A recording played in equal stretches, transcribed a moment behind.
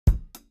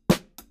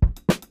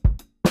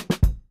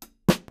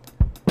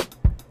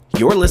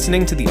You're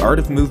listening to the Art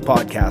of Move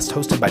podcast,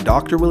 hosted by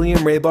Dr. William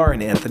Raybar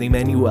and Anthony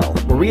Manuel,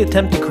 where we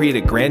attempt to create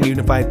a grand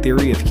unified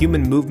theory of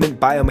human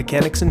movement,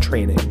 biomechanics, and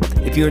training.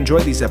 If you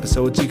enjoy these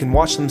episodes, you can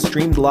watch them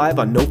streamed live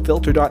on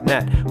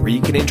nofilter.net, where you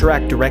can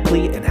interact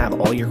directly and have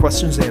all your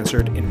questions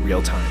answered in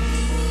real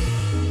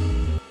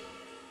time.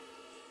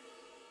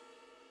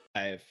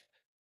 5,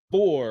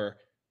 4,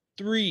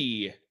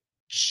 3,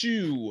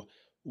 2,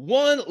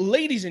 1.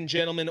 Ladies and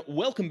gentlemen,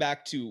 welcome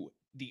back to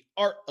the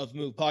Art of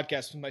Move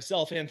podcast with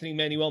myself, Anthony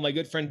Manuel, my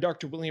good friend,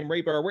 Dr. William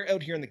Raybar. We're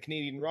out here in the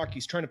Canadian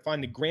Rockies trying to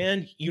find the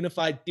grand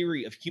unified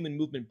theory of human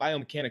movement,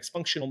 biomechanics,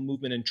 functional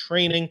movement, and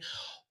training.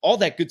 All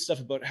that good stuff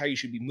about how you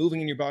should be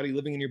moving in your body,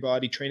 living in your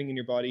body, training in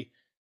your body,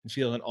 and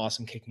feeling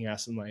awesome, kicking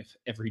ass in life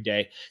every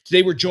day.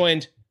 Today, we're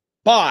joined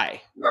by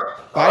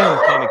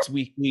Biomechanics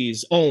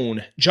Weekly's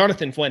own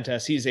Jonathan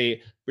Fuentes. He's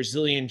a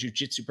Brazilian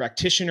Jiu-Jitsu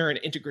practitioner, an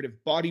integrative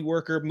body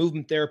worker,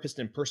 movement therapist,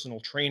 and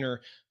personal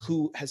trainer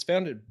who has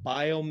founded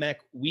Biomech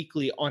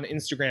Weekly on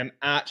Instagram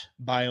at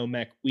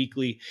Biomech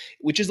Weekly,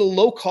 which is a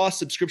low-cost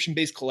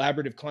subscription-based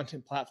collaborative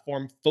content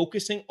platform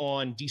focusing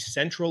on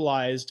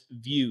decentralized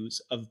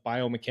views of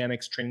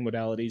biomechanics, training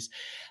modalities,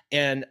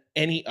 and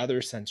any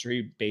other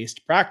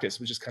sensory-based practice,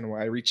 which is kind of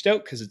why I reached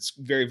out, because it's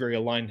very, very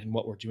aligned in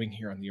what we're doing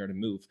here on The Art of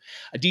Move.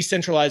 A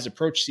decentralized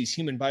approach sees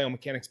human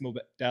biomechanics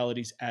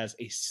modalities as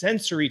a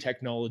sensory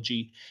technology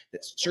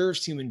that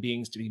serves human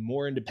beings to be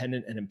more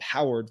independent and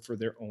empowered for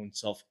their own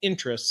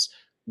self-interests,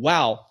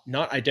 while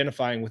not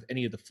identifying with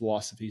any of the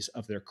philosophies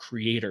of their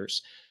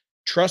creators.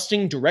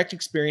 Trusting direct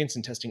experience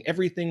and testing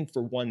everything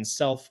for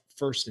oneself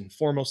first and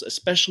foremost,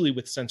 especially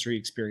with sensory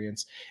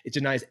experience. It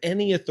denies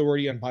any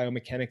authority on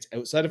biomechanics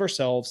outside of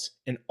ourselves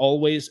and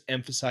always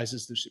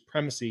emphasizes the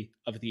supremacy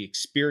of the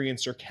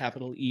experiencer,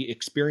 capital E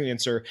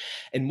experiencer,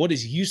 and what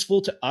is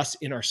useful to us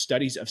in our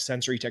studies of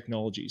sensory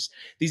technologies.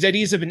 These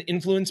ideas have been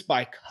influenced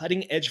by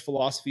cutting-edge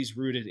philosophies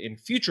rooted in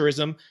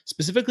futurism,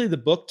 specifically the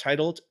book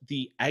titled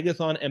The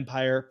Agathon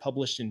Empire,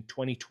 published in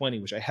 2020,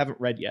 which I haven't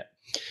read yet.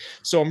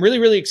 So I'm really,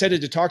 really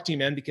excited to talk to you,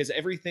 man, because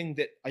everything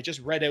that I just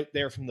read out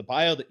there from the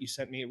bio that you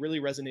sent me, it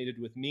really resonated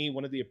with me.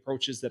 One of the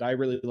approaches that I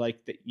really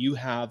like that you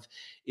have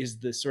is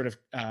the sort of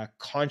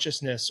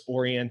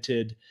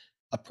consciousness-oriented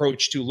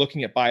approach to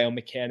looking at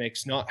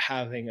biomechanics, not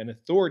having an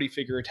authority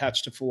figure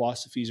attached to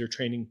philosophies or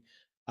training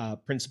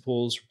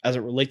principles as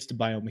it relates to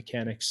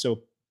biomechanics.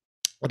 So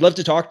I'd love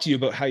to talk to you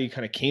about how you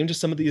kind of came to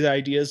some of these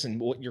ideas and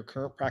what your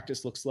current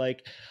practice looks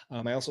like.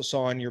 I also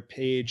saw on your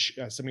page,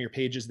 some of your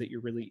pages, that you're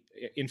really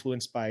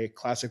influenced by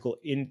classical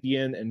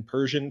Indian and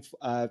Persian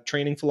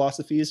training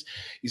philosophies,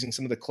 using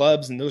some of the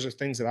clubs, and those are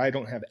things that I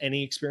don't have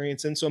any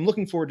experience in. So I'm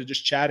looking forward to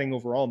just chatting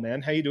overall,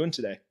 man. How you doing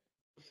today?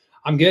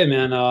 I'm good,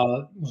 man.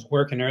 Was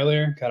working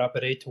earlier, got up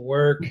at 8 to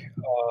work,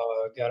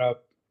 got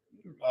up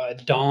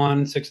at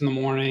dawn, 6 in the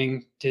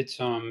morning, did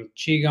some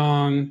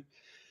Qigong,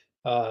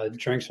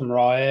 drank some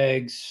raw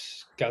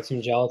eggs, got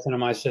some gelatin in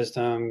my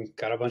system,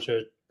 got a bunch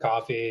of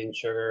coffee and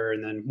sugar,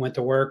 and then went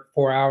to work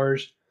 4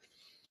 hours.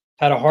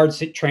 Had a hard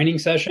training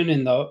session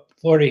in the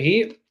Florida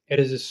heat. It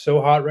is just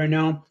so hot right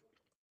now.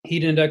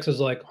 Heat index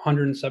is like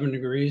 107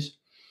 degrees.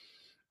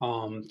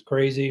 It's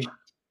crazy.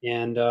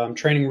 And I'm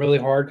training really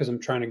hard because I'm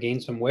trying to gain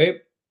some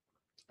weight.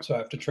 So I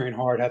have to train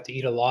hard, have to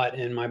eat a lot.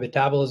 And my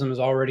metabolism is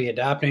already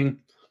adapting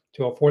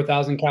to a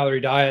 4,000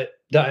 calorie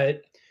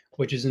diet,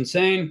 which is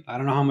insane. I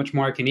don't know how much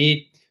more I can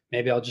eat.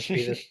 Maybe I'll just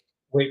be this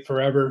weight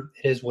forever.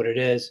 It is what it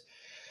is.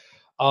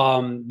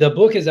 The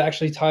book is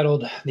actually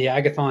titled The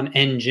Agathon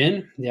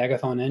Engine. The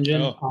Agathon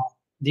Engine. Oh.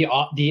 The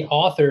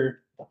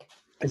author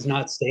is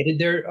not stated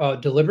there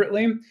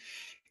deliberately,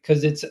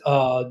 because it's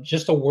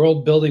just a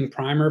world-building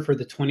primer for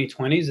the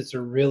 2020s. It's a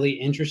really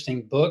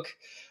interesting book.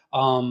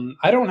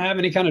 I don't have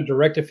any kind of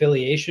direct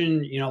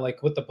affiliation,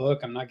 like with the book.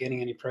 I'm not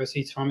getting any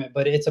proceeds from it,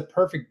 but it's a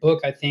perfect book,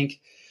 I think,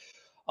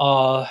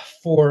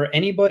 for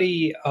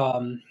anybody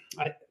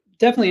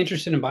definitely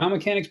interested in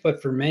biomechanics,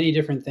 but for many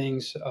different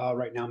things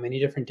right now, many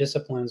different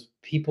disciplines,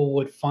 people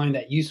would find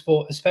that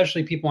useful,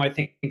 especially people I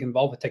think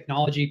involved with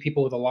technology,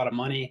 people with a lot of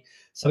money.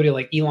 Somebody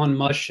like Elon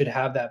Musk should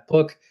have that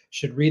book,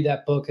 should read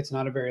that book. It's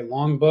not a very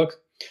long book.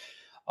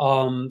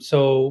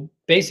 So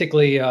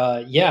basically,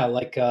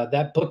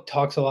 that book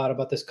talks a lot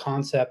about this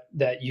concept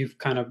that you've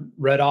kind of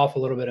read off a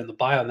little bit in the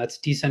bio, and that's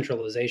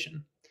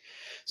decentralization.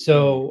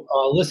 So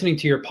listening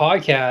to your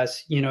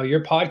podcast,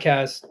 your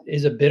podcast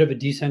is a bit of a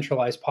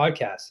decentralized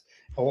podcast,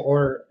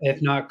 or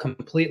if not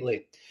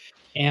completely.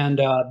 And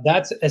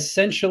that's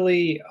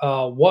essentially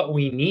what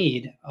we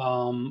need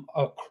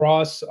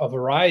across a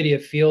variety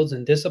of fields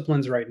and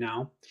disciplines right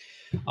now.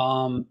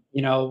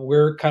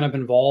 We're kind of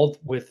involved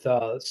with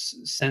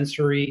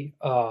sensory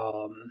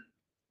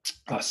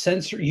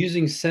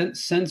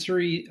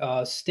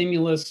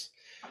stimulus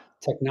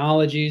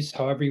technologies,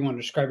 however you want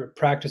to describe it,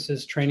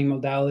 practices, training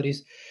modalities,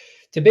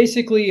 to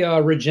basically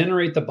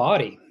regenerate the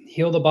body,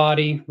 heal the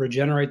body,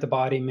 regenerate the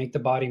body, make the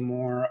body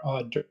more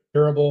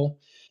durable.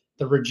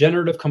 The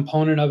regenerative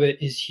component of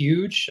it is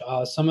huge.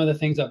 Some of the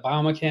things that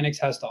biomechanics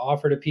has to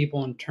offer to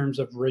people in terms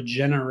of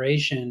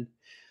regeneration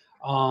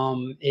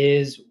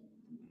is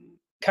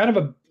kind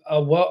of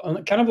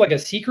kind of like a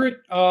secret,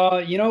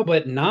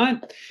 but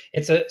not.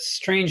 It's a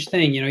strange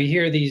thing. You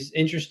hear these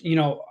I'm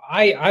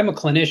a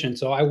clinician,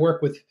 so I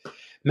work with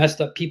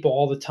messed up people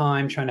all the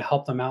time, trying to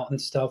help them out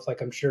and stuff.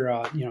 Like I'm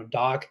sure,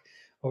 Doc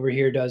over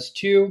here does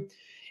too.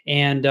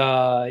 And,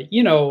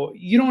 you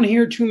don't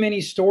hear too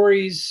many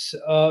stories.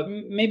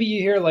 Maybe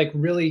you hear like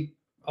really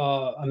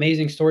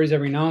amazing stories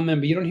every now and then,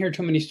 but you don't hear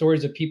too many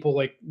stories of people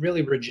like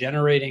really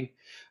regenerating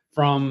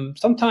from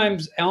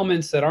sometimes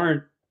ailments that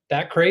aren't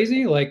that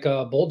crazy, like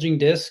a bulging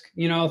disc,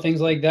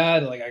 things like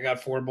that. Like I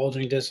got 4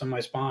 bulging discs on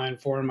my spine,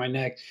 4 in my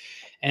neck.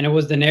 And it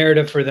was the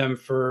narrative for them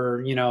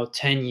for,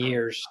 10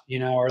 years,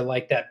 or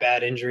like that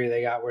bad injury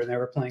they got where they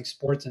were playing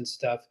sports and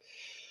stuff.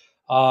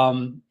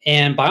 And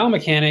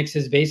biomechanics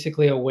is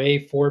basically a way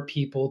for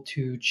people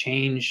to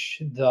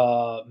change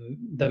the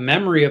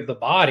memory of the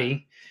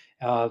body,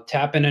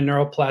 tap into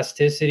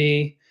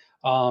neuroplasticity,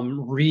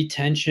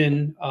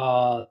 retention,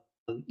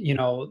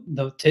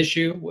 the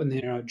tissue.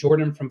 When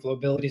Jordan from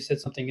Flowability said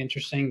something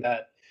interesting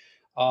that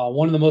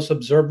one of the most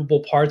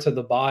observable parts of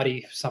the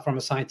body, from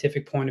a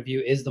scientific point of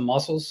view, is the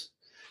muscles.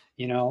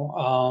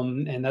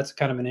 And that's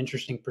kind of an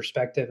interesting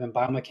perspective. And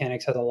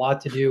biomechanics has a lot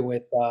to do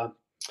with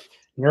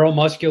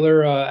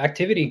neuromuscular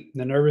activity,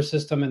 the nervous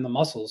system, and the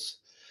muscles.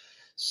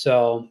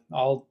 So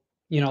I'll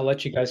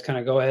let you guys kind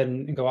of go ahead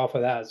and go off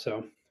of that.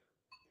 So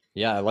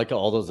yeah, I like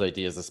all those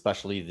ideas,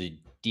 especially the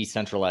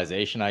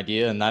decentralization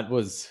idea, and that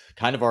was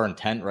kind of our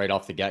intent right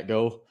off the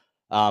get-go.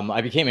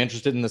 I became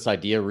interested in this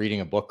idea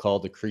reading a book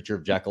called The Creature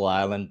of Jekyll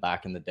Island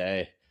back in the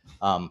day,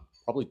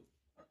 probably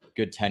a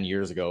good 10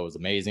 years ago. It was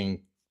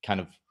amazing,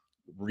 kind of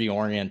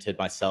reoriented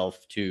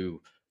myself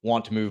to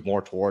want to move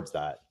more towards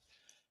that.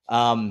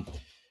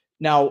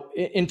 Now,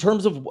 in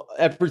terms of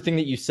everything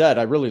that you said,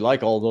 I really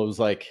like all those,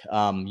 like,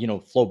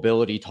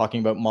 flowability,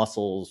 talking about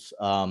muscles,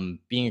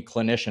 being a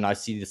clinician. I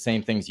see the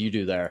same things you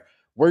do there.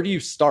 Where do you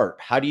start?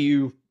 How do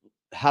you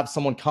have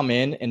someone come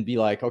in and be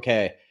like,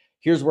 okay,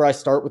 here's where I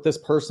start with this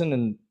person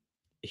and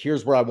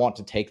here's where I want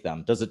to take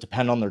them? Does it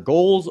depend on their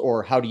goals,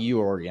 or how do you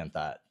orient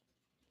that?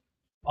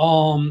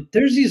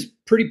 There's these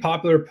pretty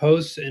popular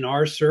posts in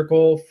our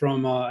circle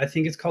from I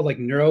think it's called like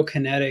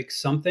neurokinetic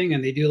something,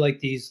 and they do like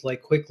these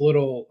like quick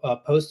little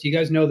posts. Do you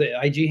guys know the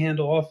IG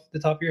handle off the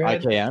top of your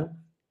head? IKN?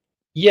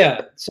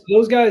 Yeah. So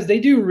those guys, they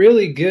do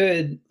really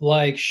good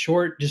like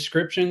short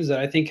descriptions that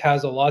I think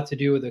has a lot to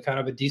do with a kind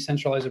of a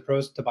decentralized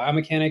approach to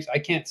biomechanics. I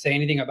can't say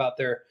anything about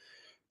their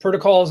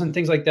protocols and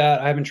things like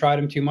that. I haven't tried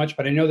them too much,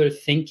 but I know their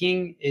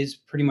thinking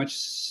is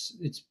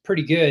it's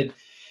pretty good.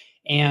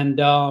 And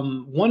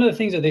one of the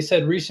things that they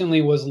said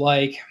recently was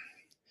like,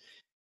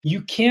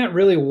 you can't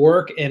really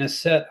work in a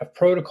set of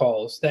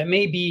protocols that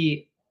may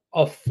be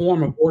a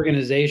form of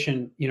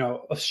organization,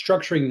 of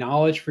structuring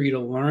knowledge for you to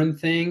learn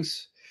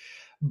things.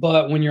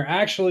 But when you're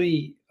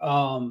actually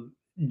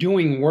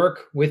doing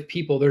work with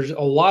people, there's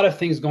a lot of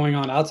things going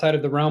on outside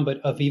of the realm,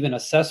 but of even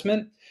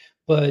assessment.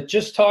 But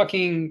just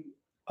talking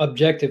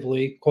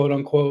objectively, quote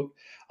unquote,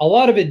 a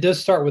lot of it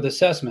does start with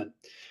assessment.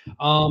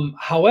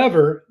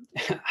 However,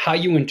 how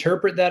you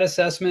interpret that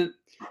assessment,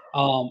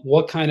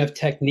 what kind of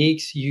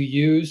techniques you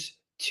use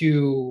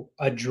to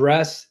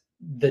address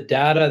the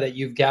data that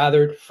you've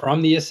gathered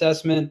from the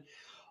assessment,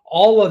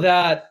 all of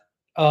that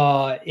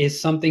is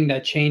something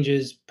that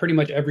changes pretty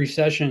much every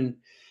session.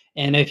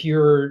 And if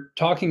you're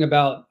talking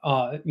about,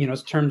 in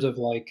terms of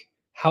like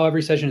how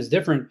every session is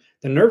different,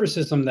 the nervous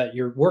system that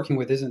you're working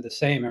with isn't the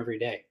same every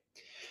day.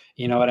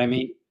 You know what I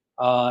mean?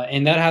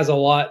 And that has a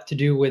lot to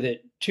do with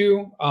it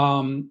too.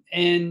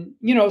 And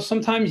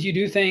sometimes you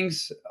do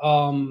things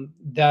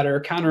that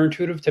are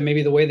counterintuitive to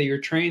maybe the way that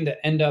you're trained that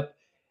end up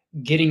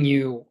getting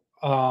you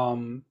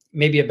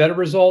maybe a better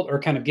result or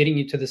kind of getting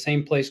you to the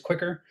same place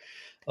quicker.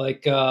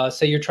 Like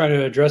say you're trying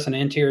to address an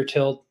anterior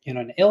tilt,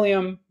 an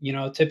ilium,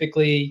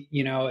 typically,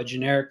 a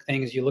generic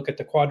thing is you look at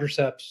the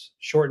quadriceps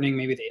shortening,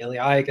 maybe the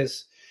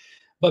iliacus.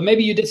 But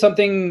maybe you did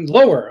something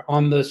lower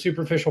on the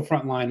superficial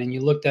front line and you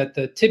looked at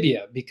the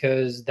tibia,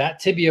 because that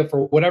tibia,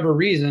 for whatever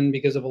reason,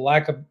 because of a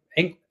lack of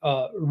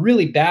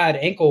really bad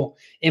ankle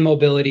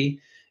immobility,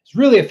 is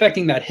really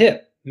affecting that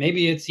hip.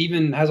 Maybe it's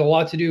even has a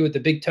lot to do with the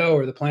big toe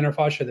or the plantar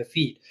fascia of the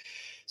feet.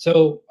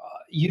 So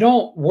you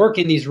don't work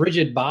in these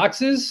rigid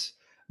boxes,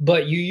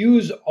 but you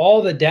use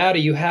all the data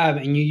you have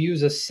and you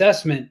use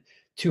assessment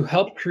to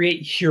help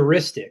create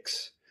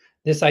heuristics.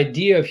 This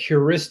idea of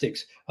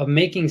heuristics, of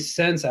making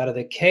sense out of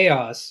the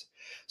chaos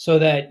so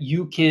that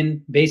you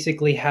can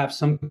basically have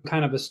some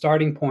kind of a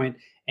starting point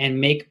and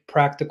make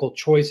practical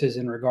choices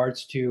in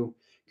regards to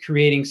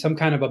creating some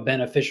kind of a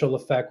beneficial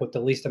effect with the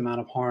least amount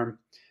of harm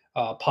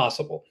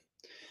possible.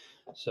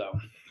 So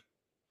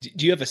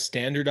do you have a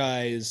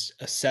standardized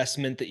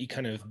assessment that you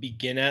kind of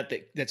begin at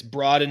that's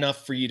broad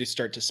enough for you to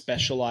start to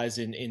specialize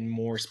in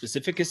more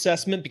specific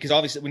assessment? Because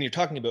obviously when you're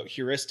talking about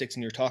heuristics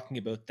and you're talking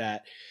about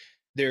that,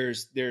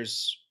 there's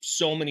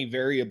so many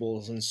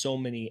variables and so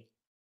many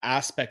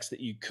aspects that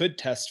you could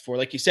test for.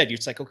 Like you said,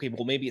 it's like, okay,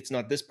 well, maybe it's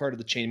not this part of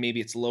the chain,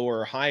 maybe it's lower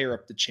or higher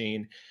up the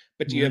chain,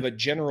 but do you have a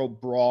general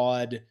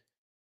broad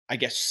I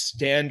guess,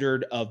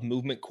 standard of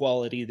movement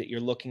quality that you're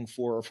looking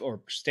for,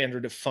 or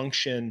standard of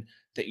function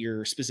that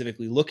you're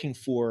specifically looking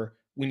for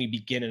when you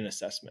begin an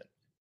assessment?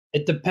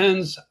 It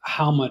depends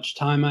how much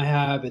time I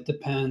have. It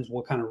depends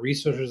what kind of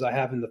resources I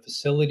have in the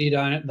facility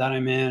that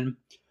I'm in.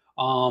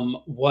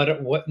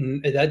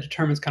 That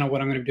determines kind of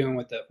what I'm going to be doing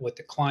with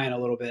the client a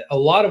little bit. A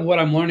lot of what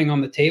I'm learning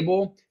on the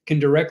table can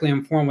directly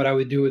inform what I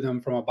would do with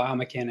them from a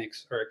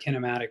biomechanics or a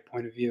kinematic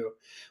point of view,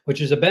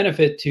 which is a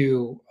benefit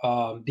to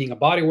being a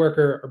body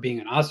worker or being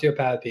an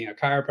osteopath, being a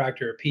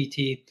chiropractor, or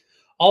PT.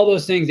 All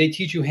those things, they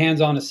teach you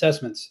hands-on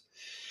assessments.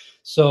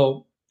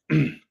 So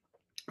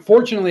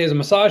fortunately, as a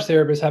massage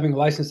therapist, having a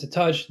license to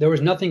touch, there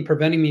was nothing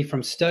preventing me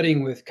from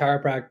studying with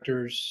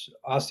chiropractors,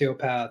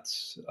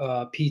 osteopaths,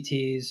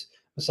 PTs,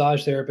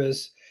 massage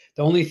therapists.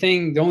 The only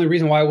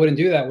reason why I wouldn't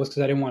do that was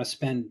because I didn't want to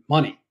spend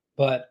money.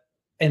 But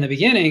in the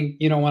beginning,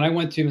 when I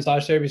went to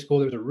massage therapy school,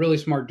 there was a really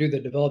smart dude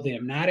that developed the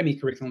anatomy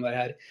curriculum that I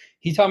had.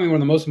 He taught me one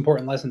of the most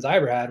important lessons I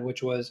ever had,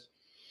 which was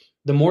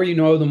the more you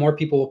know, the more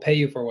people will pay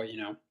you for what you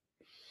know.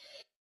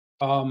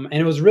 And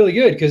it was really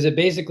good because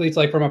it's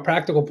like, from a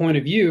practical point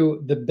of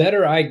view, the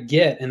better I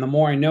get and the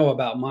more I know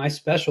about my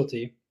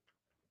specialty,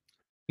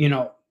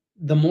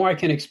 the more I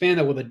can expand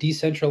that with a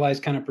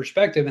decentralized kind of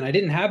perspective. And I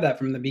didn't have that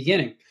from the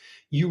beginning.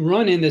 You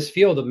run in this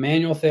field of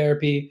manual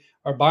therapy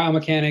or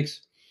biomechanics.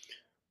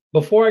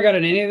 Before I got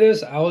into any of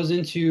this, I was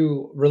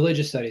into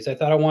religious studies. I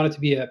thought I wanted to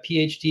be a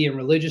PhD in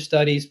religious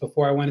studies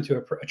before I went into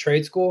a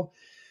trade school.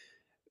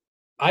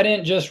 I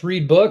didn't just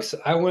read books.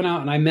 I went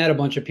out and I met a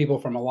bunch of people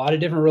from a lot of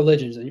different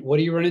religions. And what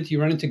do you run into?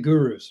 You run into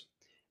gurus.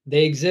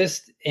 They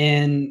exist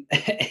in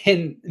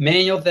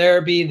manual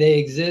therapy. They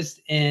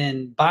exist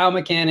in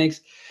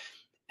biomechanics.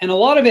 And a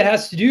lot of it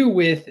has to do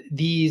with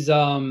these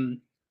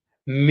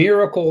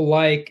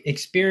miracle-like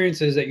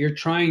experiences that you're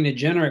trying to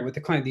generate with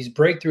the client. These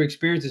breakthrough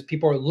experiences,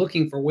 people are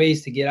looking for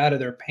ways to get out of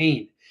their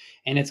pain,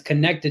 and it's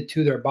connected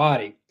to their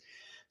body.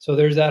 So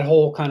there's that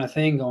whole kind of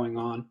thing going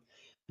on.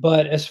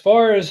 But as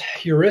far as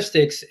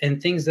heuristics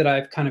and things that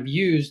I've kind of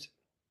used,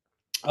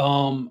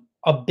 a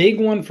big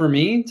one for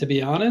me, to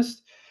be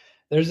honest,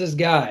 there's this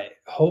guy.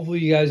 Hopefully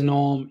you guys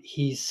know him.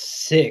 He's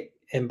sick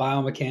in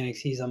biomechanics.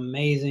 He's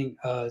amazing.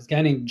 This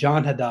guy named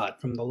John Haddad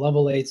from the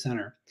Level 8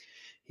 Center.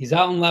 He's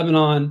out in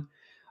Lebanon.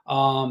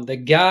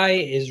 The guy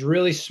is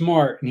really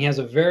smart, and he has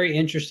a very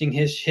interesting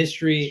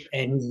history,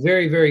 and he's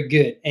very, very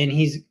good. And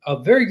he's a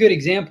very good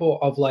example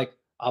of like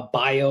a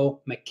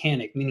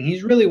biomechanic, meaning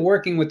he's really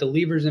working with the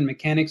levers and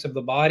mechanics of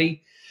the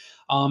body.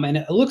 And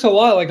it looks a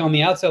lot like on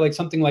the outside, like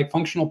something like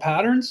functional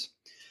patterns,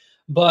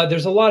 but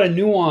there's a lot of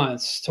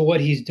nuance to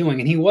what he's doing.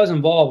 And he was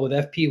involved with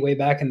FP way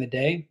back in the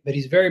day, but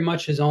he's very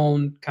much his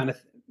own kind of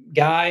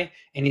guy,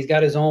 and he's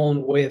got his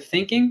own way of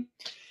thinking.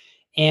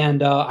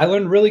 And I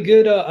learned really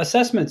good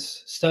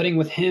assessments studying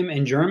with him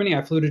in Germany.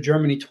 I flew to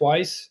Germany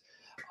twice.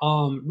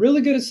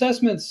 Really good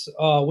assessments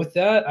with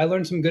that. I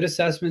learned some good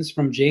assessments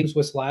from James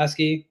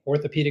Wisłaski,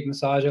 orthopedic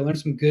massage. I learned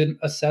some good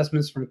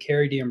assessments from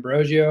Kerry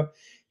D'Ambrosio.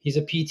 He's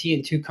a PT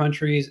in 2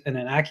 countries and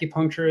an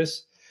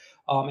acupuncturist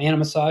and a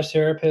massage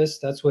therapist.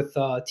 That's with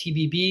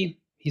TBB.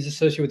 He's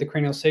associated with the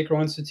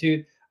Craniosacral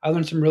Institute. I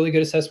learned some really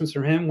good assessments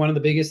from him. One of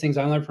the biggest things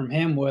I learned from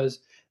him was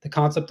the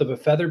concept of a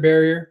feather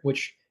barrier,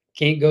 which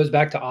goes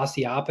back to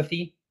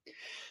osteopathy.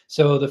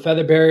 So the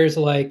feather barrier is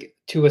like,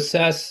 to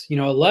assess, a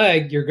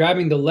leg, you're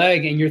grabbing the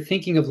leg and you're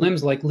thinking of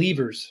limbs like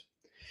levers.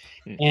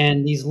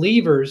 And these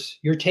levers,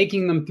 you're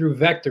taking them through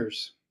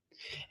vectors.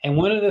 And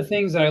one of the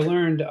things that I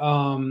learned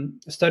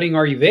studying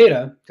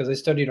Ayurveda, because I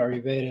studied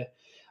Ayurveda,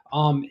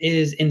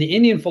 is in the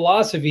Indian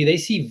philosophy, they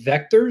see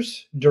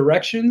vectors,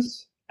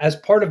 directions, as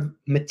part of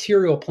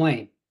material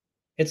plane.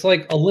 It's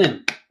like a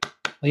limb.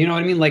 You know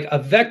what I mean? Like a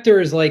vector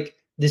is like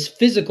this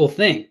physical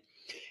thing.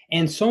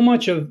 And so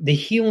much of the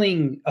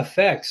healing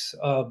effects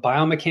of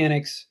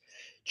biomechanics,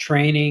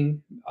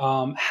 training,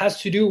 has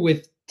to do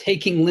with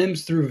taking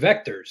limbs through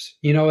vectors.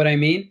 You know what I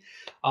mean?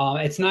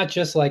 It's not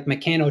just like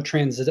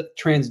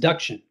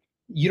mechanotransduction.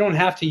 You don't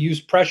have to use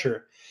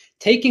pressure.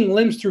 Taking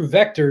limbs through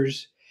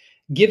vectors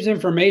gives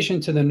information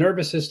to the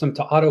nervous system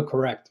to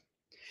autocorrect.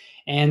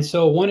 And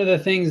so one of the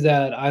things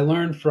that I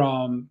learned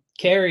from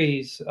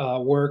Carrie's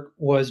work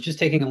was just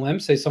taking a limb,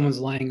 say someone's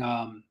laying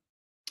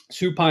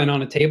supine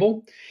on a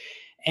table.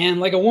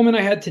 And like a woman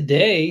I had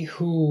today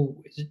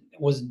who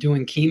was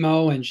doing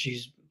chemo, and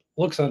she's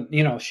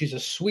a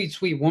sweet,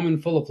 sweet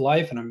woman full of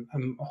life, and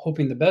I'm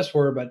hoping the best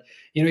for her. But,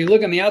 you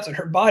look on the outside,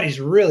 her body's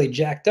really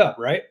jacked up,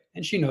 right?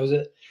 And she knows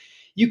it.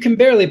 You can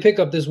barely pick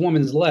up this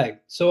woman's leg.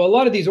 So a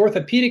lot of these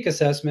orthopedic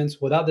assessments,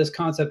 without this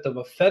concept of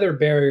a feather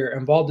barrier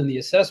involved in the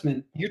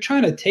assessment, you're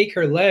trying to take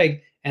her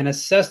leg and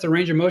assess the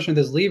range of motion of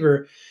this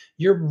lever.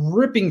 You're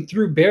ripping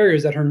through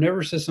barriers that her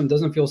nervous system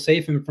doesn't feel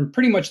safe in from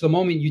pretty much the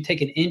moment you take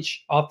an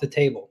inch off the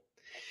table.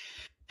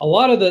 A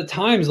lot of the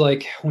times,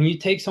 like when you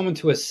take someone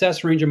to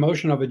assess range of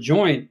motion of a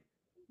joint,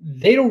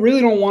 they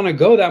really don't want to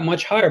go that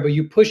much higher, but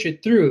you push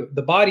it through.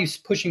 The body's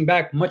pushing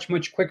back much,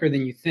 much quicker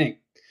than you think.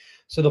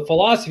 So the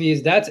philosophy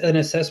is that's an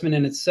assessment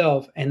in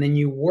itself. And then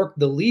you work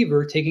the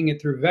lever, taking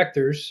it through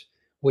vectors,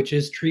 which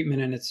is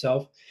treatment in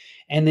itself,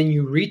 and then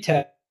you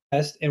retest.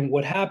 And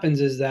what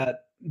happens is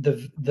that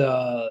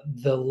the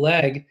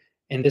leg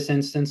in this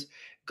instance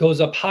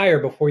goes up higher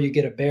before you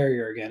get a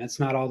barrier again. It's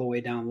not all the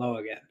way down low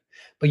again.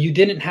 But you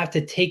didn't have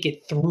to take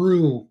it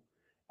through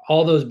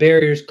all those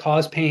barriers,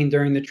 cause pain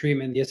during the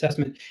treatment, the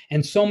assessment,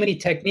 and so many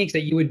techniques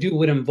that you would do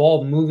would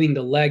involve moving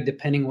the leg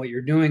depending what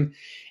you're doing,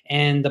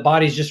 and the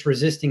body's just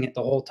resisting it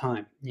the whole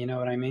time. You know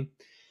what I mean?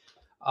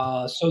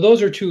 So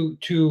those are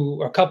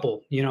a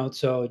couple,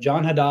 so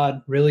John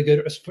Haddad, really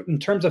good in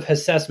terms of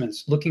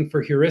assessments, looking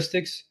for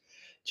heuristics.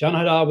 John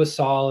Haddad was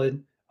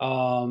solid.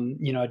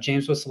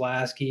 James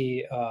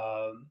Wisłaski,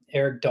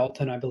 Eric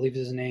Dalton, I believe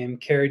is his name,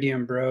 Kerry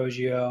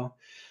D'Ambrosio.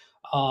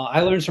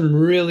 I learned some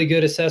really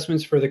good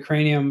assessments for the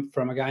cranium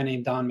from a guy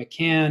named Don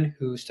McCann,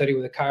 who studied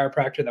with a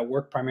chiropractor that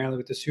worked primarily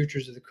with the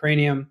sutures of the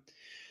cranium.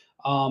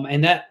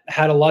 And that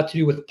had a lot to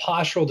do with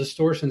postural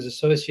distortions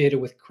associated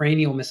with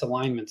cranial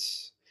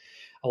misalignments.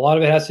 A lot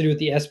of it has to do with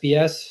the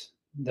SBS,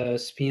 the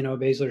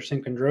spinobasilar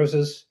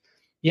synchondrosis.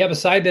 You have a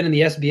side bend in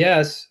the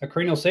SBS, a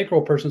cranial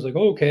sacral person's like,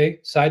 oh, okay,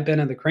 side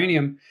bend in the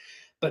cranium.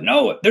 But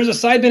no, there's a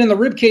side bend in the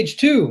rib cage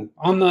too,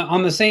 on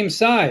the same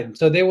side.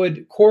 So they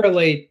would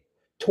correlate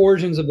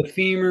torsions of the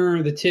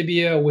femur, the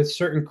tibia with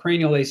certain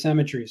cranial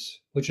asymmetries,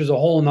 which is a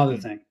whole nother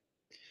thing.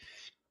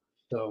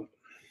 So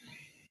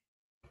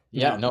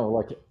yeah, no,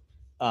 like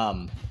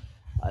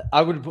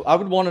I would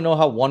want to know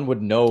how one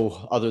would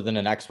know, other than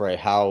an X-ray,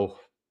 how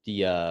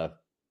the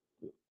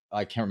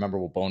I can't remember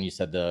what bone you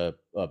said, the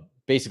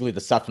basically the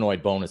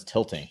sphenoid bone is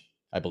tilting,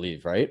 I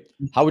believe, right?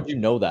 How would you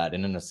know that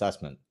in an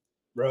assessment?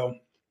 Bro,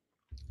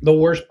 the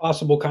worst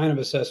possible kind of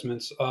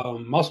assessments,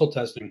 muscle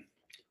testing.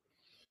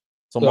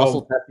 So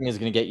muscle testing is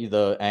going to get you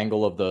the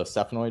angle of the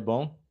sphenoid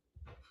bone?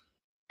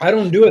 I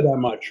don't do it that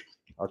much.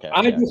 Okay.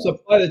 I just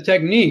apply the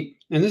technique,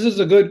 and this is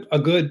a good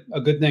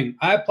thing.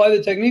 I apply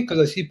the technique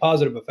because I see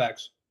positive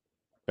effects.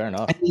 Fair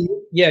enough.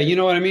 Yeah, you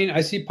know what I mean?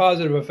 I see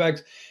positive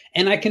effects,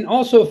 and I can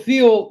also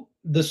feel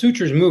the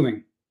sutures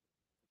moving,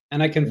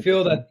 and I can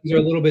feel that they're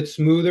a little bit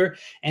smoother.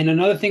 And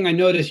another thing I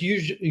notice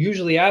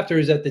usually after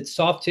is that the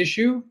soft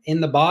tissue in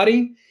the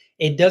body,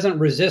 it doesn't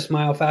resist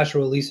myofascial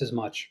release as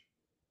much.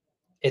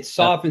 It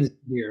softens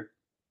here.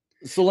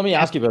 So let me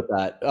ask you about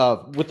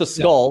that. With the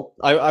skull,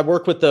 I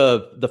work with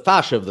the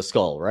fascia of the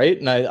skull, right?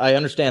 And I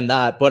understand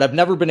that, but I've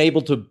never been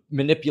able to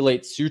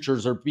manipulate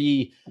sutures or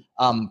be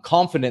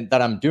confident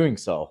that I'm doing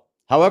so.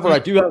 However, I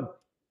do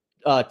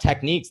have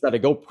techniques that I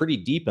go pretty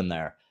deep in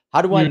there.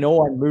 How do I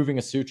know I'm moving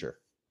a suture?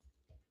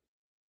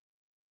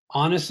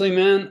 Honestly,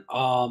 man,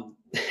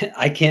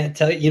 I can't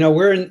tell you.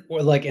 We're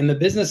like in the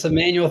business of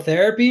manual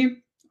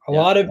therapy. A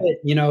lot of it,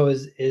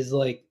 is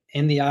like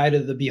in the eye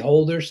of the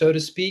beholder, so to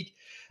speak.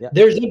 Yeah.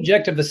 There's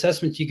objective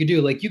assessments you could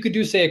do. Like you could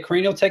do, say, a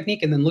cranial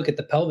technique and then look at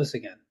the pelvis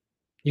again.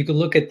 You could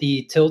look at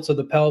the tilts of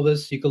the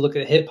pelvis. You could look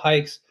at hip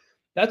hikes.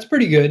 That's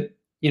pretty good.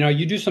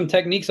 You do some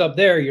techniques up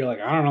there. You're like,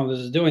 I don't know if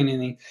this is doing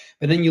anything.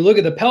 But then you look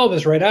at the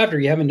pelvis right after.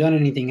 You haven't done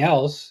anything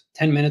else.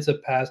 10 minutes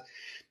have passed.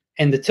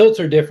 And the tilts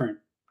are different.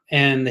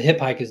 And the hip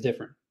hike is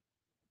different.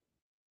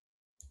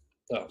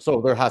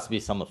 So there has to be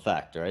some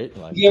effect, right?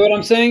 Like, you know what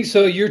I'm saying?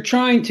 So you're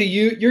trying to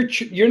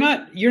you're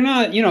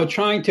not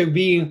trying to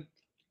be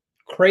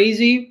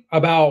crazy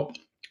about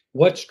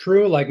what's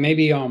true. Like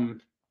maybe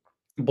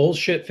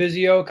bullshit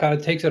physio kind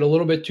of takes it a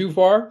little bit too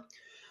far.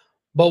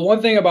 But one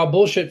thing about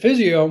bullshit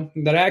physio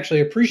that I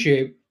actually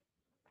appreciate,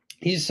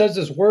 he says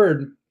this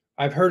word.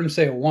 I've heard him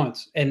say it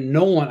once, and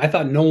I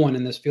thought no one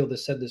in this field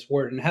has said this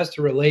word, and it has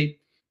to relate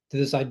to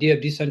this idea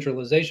of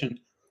decentralization,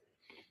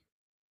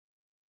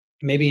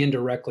 maybe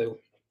indirectly.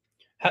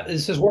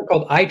 It's this word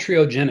called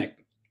iatriogenic.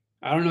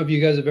 I don't know if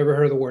you guys have ever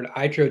heard of the word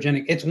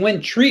iatriogenic. It's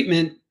when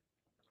treatment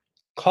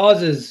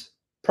causes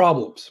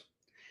problems.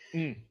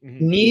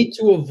 Need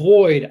to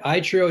avoid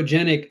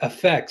iatriogenic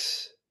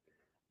effects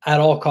at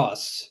all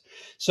costs.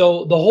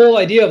 So the whole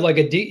idea of like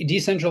a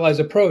decentralized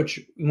approach,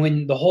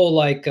 when the whole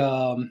like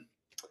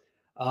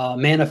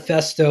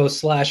manifesto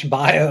 /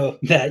 bio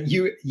that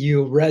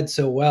you read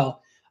so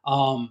well,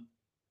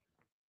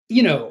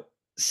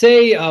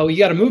 say you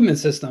got a movement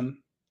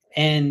system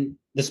and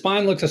the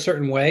spine looks a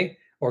certain way,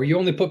 or you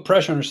only put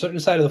pressure on a certain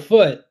side of the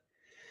foot,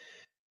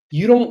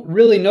 you don't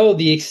really know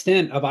the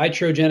extent of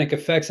iatriogenic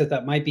effects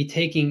that might be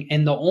taking.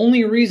 And the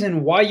only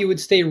reason why you would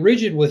stay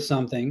rigid with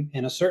something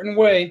in a certain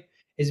way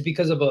is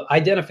because of an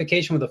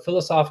identification with a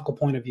philosophical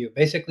point of view,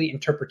 basically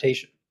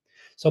interpretation.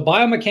 So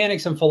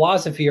biomechanics and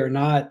philosophy are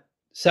not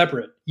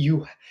separate.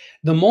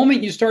 The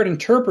moment you start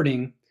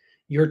interpreting,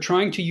 you're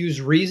trying to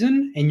use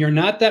reason, and you're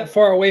not that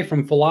far away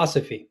from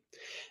philosophy.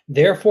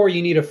 Therefore,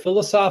 you need a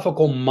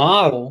philosophical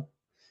model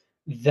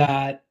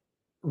that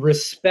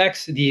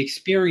respects the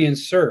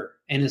experiencer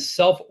and is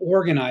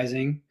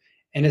self-organizing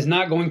and is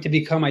not going to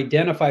become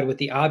identified with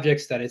the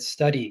objects that it's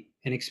studying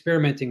and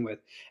experimenting with.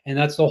 And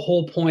that's the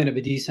whole point of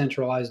a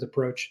decentralized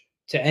approach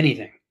to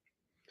anything.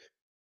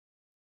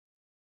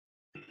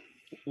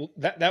 Well,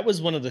 that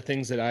was one of the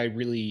things that I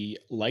really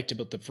liked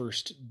about the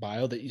first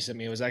bio that you sent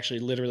me. I was actually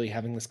literally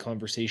having this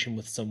conversation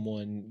with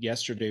someone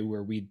yesterday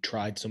where we'd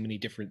tried so many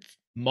different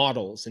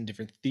models and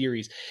different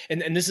theories.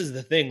 And this is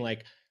the thing,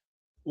 like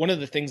one of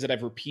the things that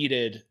I've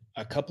repeated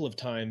a couple of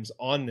times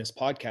on this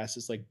podcast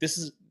is like, this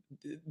is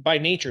by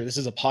nature, this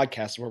is a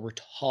podcast where we're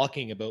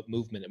talking about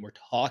movement and we're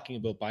talking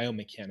about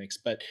biomechanics,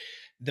 but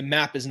the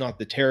map is not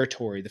the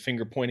territory. The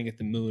finger pointing at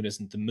the moon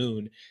isn't the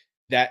moon.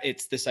 That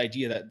it's this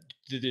idea that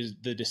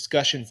the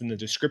discussions and the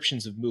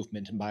descriptions of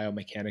movement and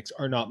biomechanics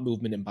are not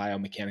movement and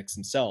biomechanics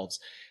themselves.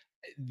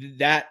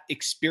 That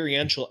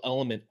experiential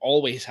element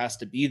always has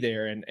to be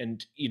there.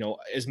 And you know,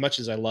 as much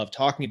as I love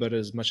talking about it,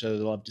 as much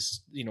as I love to,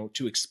 you know,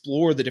 to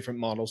explore the different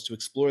models, to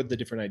explore the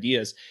different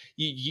ideas,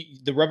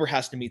 the rubber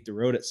has to meet the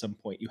road at some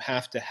point. You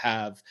have to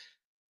have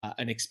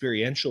an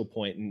experiential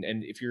point.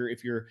 And if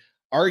you're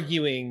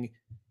arguing,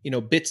 you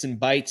know, bits and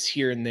bytes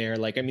here and there,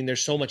 like, I mean,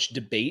 there's so much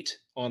debate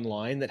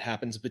online that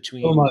happens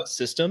between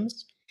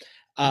systems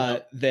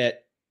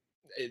that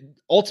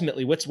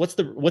ultimately what's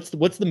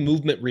the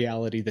movement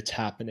reality that's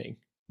happening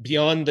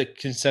beyond the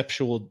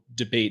conceptual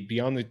debate,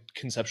 beyond the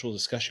conceptual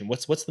discussion?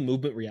 What's the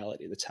movement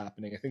reality that's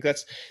happening? I think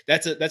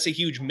that's a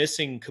huge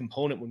missing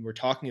component when we're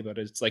talking about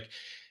it. It's like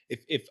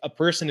if a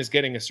person is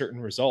getting a certain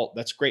result,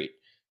 that's great.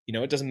 You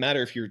know, it doesn't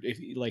matter if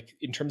like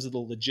in terms of the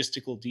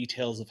logistical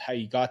details of how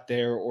you got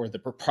there or the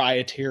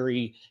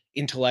proprietary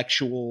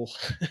intellectual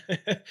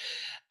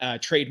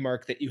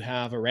trademark that you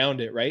have around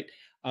it, right?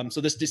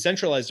 So this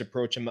decentralized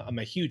approach, I'm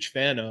a huge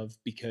fan of,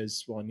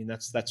 because, well, I mean, I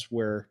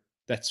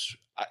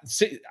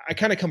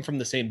kind of come from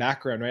the same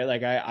background, right?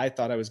 Like I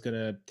thought I was going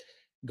to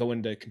go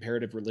into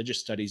comparative religious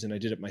studies, and I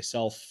did it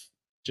myself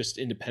just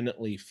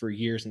independently for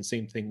years. And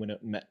same thing when I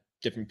met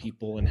different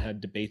people and had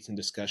debates and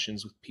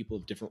discussions with people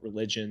of different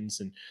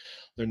religions and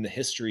learned the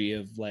history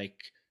of like,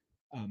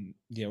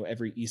 you know,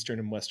 every Eastern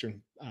and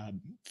Western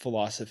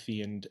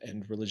philosophy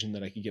and religion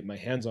that I could get my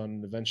hands on.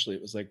 And eventually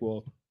it was like,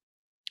 well,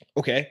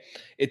 okay,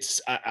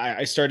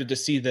 I started to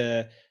see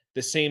the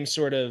same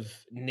sort of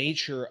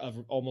nature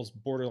of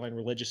almost borderline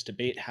religious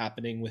debate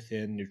happening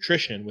within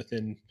nutrition,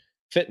 within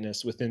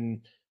fitness,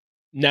 within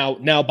now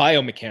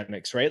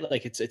biomechanics, right?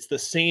 Like it's the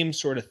same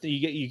sort of thing.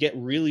 You get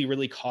really,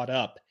 really caught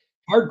up.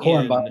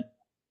 Hardcore.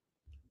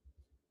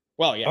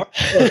 Well, yeah.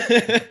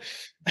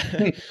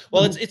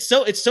 Well, it's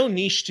so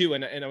niche too.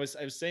 And I was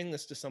saying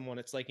this to someone.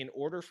 It's like, in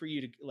order for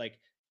you to like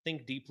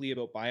think deeply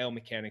about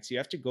biomechanics, you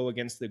have to go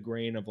against the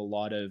grain of a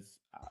lot of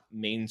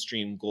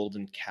mainstream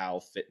golden cow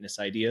fitness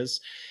ideas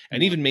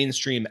and even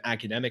mainstream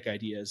academic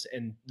ideas.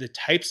 And the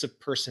types of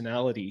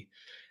personality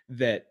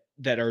that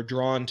are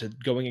drawn to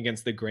going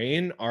against the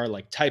grain are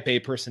like type A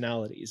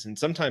personalities, and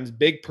sometimes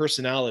big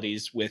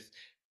personalities with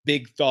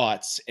big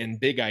thoughts and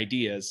big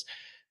ideas.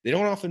 They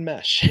don't often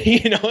mesh.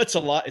 You know, it's a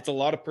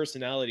lot of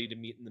personality to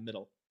meet in the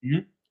middle.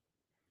 Mm-hmm.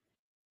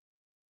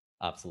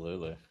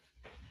 Absolutely.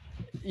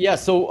 Yeah.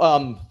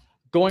 So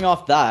going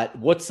off that,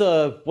 what's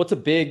a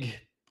big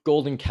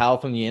golden cow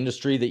from the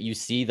industry that you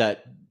see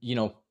that, you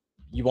know,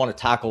 you want to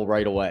tackle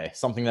right away?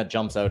 Something that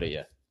jumps out at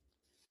you.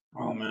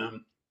 Oh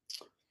man.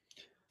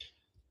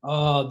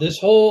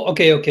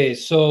 Okay.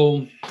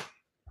 So,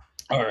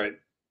 all right.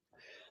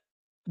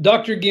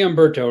 Dr.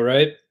 Giamberto,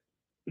 right?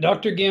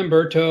 Dr.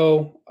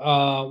 Giamberto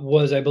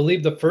was, I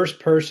believe, the first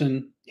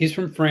person. He's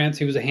from France.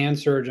 He was a hand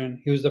surgeon.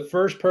 He was the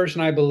first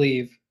person, I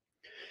believe,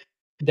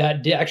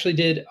 that actually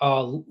did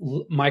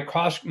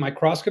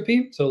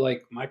microscopy, so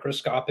like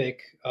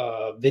microscopic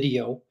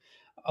video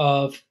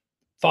of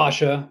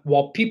fascia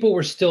while people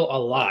were still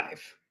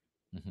alive.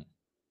 Mm-hmm.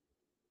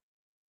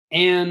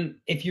 And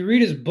if you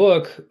read his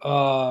book,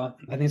 I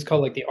think it's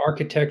called like The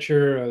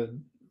Architecture of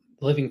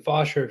Living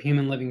Fascia, of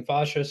Human Living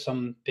Fascia,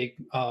 some big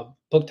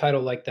book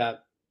title like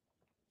that.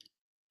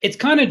 It's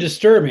kind of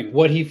disturbing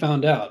what he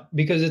found out,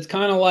 because it's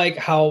kind of like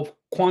how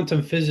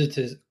quantum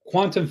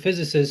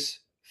physicists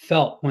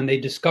felt when they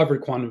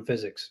discovered quantum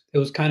physics. It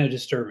was kind of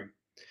disturbing.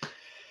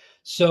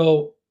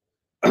 So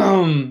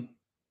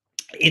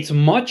it's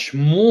much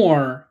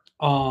more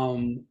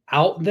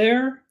out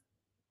there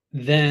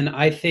than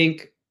I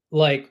think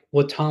like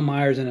what Tom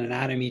Myers and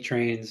Anatomy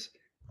Trains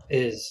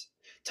is.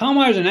 Tom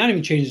Myers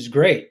Anatomy Trains is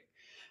great.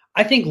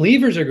 I think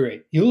levers are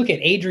great. You look at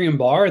Adrian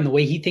Barr and the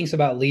way he thinks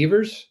about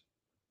levers,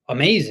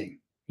 amazing.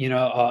 You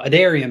know,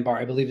 Adarian Barr,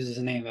 I believe is his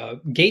name, a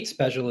gait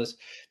specialist.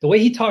 The way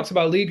he talks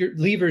about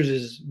levers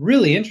is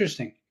really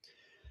interesting.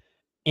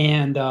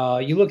 And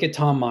you look at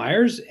Tom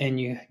Myers and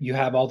you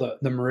have all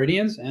the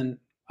meridians, and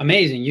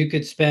amazing. You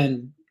could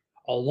spend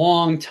a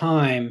long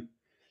time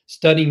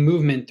studying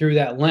movement through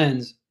that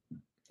lens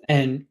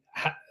and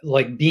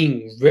like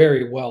being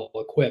very well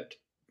equipped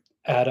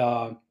at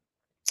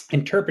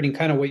interpreting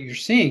kind of what you're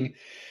seeing,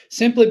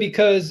 simply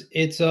because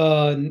it's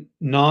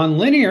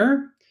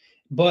non-linear,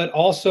 but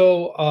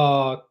also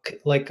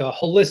like a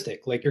holistic,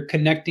 like you're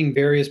connecting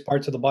various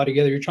parts of the body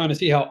together. You're trying to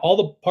see how all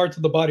the parts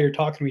of the body are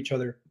talking to each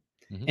other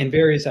in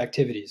various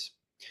activities.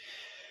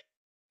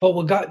 But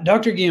what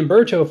Dr.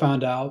 Giamberto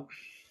found out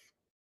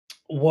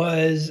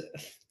was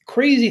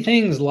crazy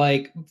things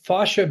like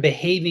fascia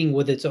behaving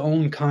with its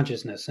own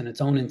consciousness and its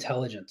own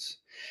intelligence,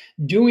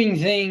 doing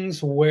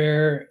things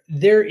where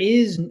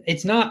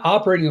it's not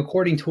operating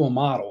according to a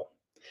model.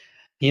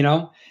 You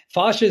know,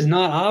 fascia is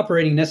not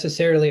operating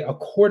necessarily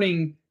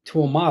according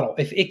to a model.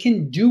 If it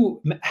can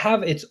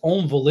have its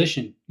own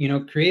volition,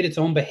 create its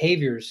own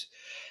behaviors,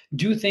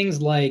 do things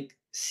like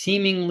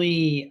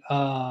seemingly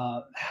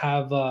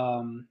have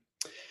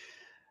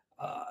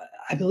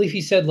I believe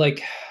he said,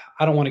 like,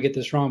 I don't want to get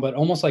this wrong, but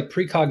almost like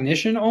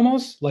precognition,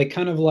 almost like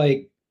kind of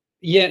like,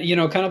 yeah,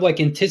 kind of like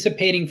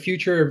anticipating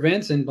future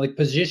events and like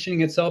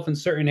positioning itself in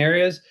certain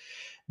areas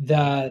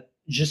that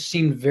just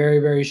seemed very,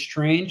 very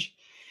strange.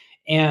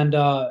 And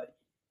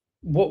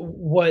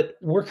what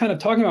we're kind of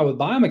talking about with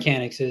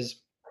biomechanics is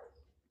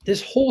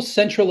this whole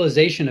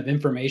centralization of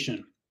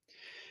information,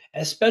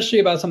 especially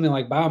about something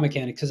like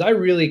biomechanics, because I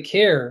really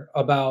care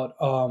about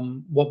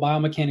what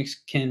biomechanics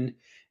can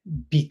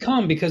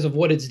become because of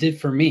what it's did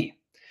for me.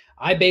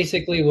 I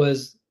basically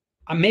was,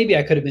 maybe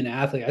I could have been an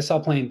athlete. I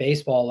stopped playing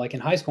baseball like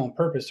in high school on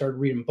purpose, started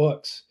reading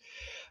books.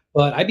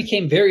 But I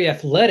became very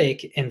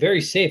athletic and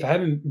very safe. I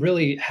haven't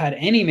really had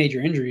any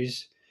major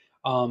injuries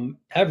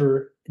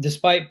ever,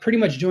 despite pretty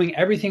much doing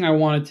everything I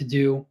wanted to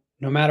do,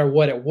 no matter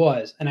what it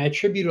was. And I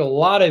attribute a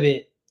lot of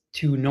it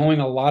to knowing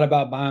a lot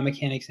about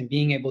biomechanics and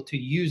being able to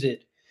use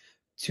it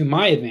to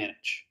my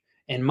advantage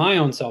and my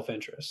own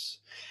self-interest.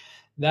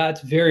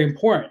 That's very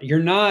important. You're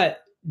not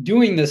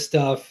doing this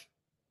stuff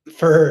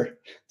for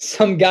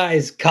some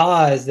guy's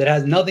cause that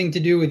has nothing to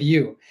do with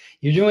you.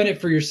 You're doing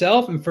it for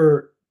yourself and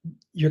for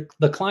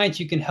the clients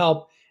you can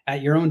help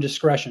at your own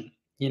discretion.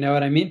 You know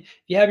what I mean?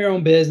 If you have your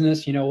own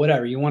business,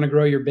 whatever, you want to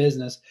grow your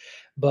business.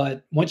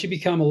 But once you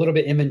become a little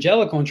bit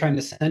evangelical and trying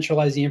to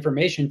centralize the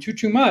information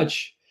too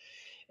much,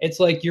 it's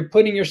like you're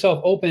putting yourself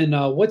open.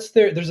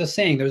 There's a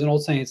saying, there's an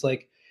old saying. It's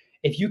like,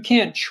 if you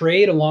can't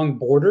trade along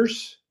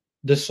borders,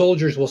 the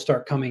soldiers will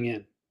start coming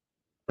in,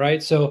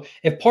 right? So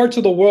if parts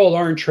of the world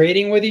aren't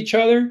trading with each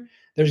other,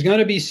 there's going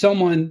to be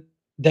someone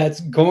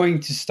that's going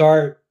to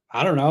start,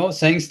 I don't know,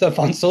 saying stuff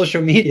on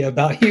social media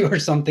about you or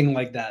something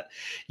like that.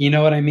 You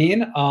know what I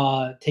mean?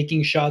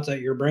 Taking shots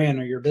at your brand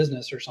or your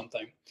business or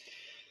something.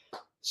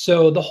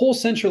 So the whole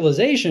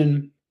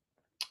centralization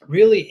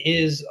really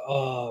is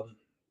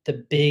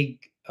the big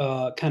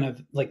kind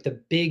of like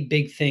the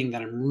big thing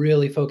that I'm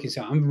really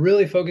focusing on. I'm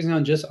really focusing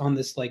on just on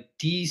this like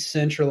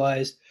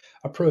decentralized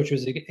approach,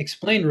 was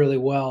explained really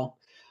well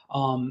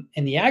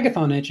in the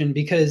Agathon engine,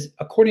 because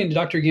according to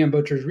Dr. Guillaume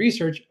Boucher's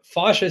research,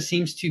 fascia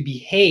seems to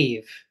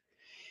behave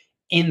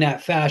in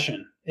that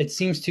fashion. It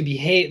seems to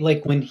behave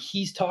like when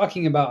he's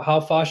talking about how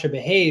fascia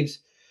behaves,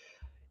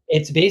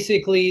 it's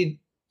basically,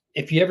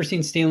 if you ever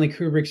seen Stanley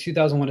Kubrick's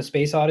 2001: A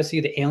Space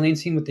Odyssey, the alien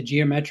scene with the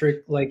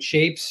geometric like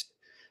shapes,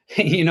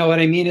 you know what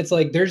I mean? It's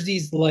like there's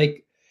these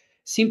like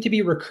seem to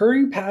be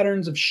recurring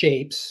patterns of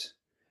shapes,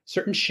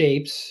 certain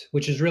shapes,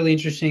 which is really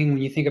interesting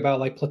when you think about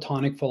like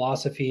Platonic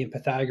philosophy and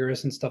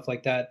Pythagoras and stuff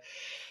like that.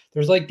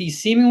 There's like these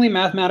seemingly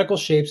mathematical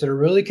shapes that are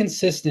really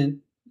consistent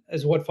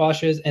as what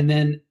fascia is, and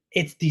then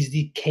it's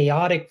the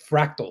chaotic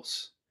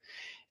fractals.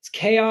 It's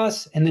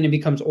chaos and then it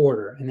becomes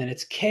order, and then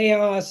it's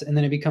chaos and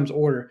then it becomes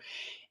order.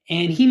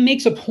 And he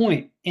makes a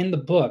point in the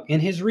book, in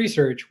his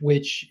research,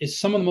 which is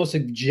some of the most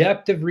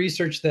objective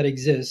research that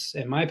exists,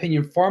 in my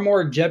opinion, far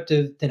more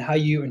objective than how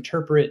you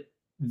interpret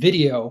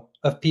video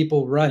of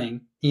people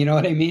running. You know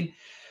what I mean?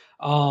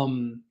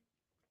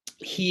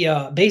 He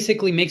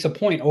basically makes a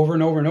point over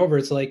and over and over.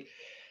 It's like,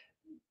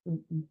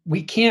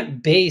 we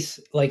can't base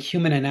like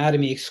human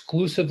anatomy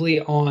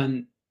exclusively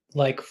on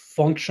like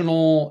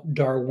functional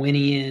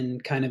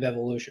Darwinian kind of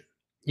evolution.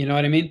 You know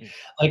what I mean?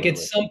 Like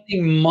it's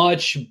something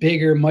much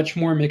bigger, much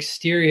more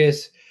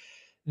mysterious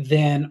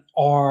than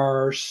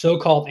our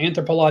so-called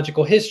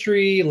anthropological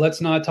history.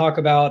 Let's not talk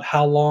about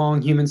how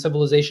long human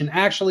civilization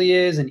actually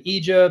is in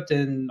Egypt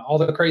and all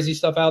the crazy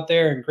stuff out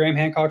there and Graham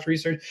Hancock's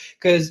research,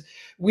 because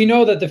we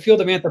know that the field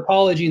of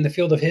anthropology and the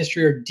field of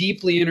history are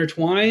deeply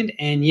intertwined.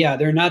 And yeah,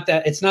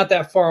 it's not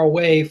that far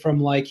away from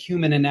like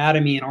human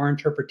anatomy and our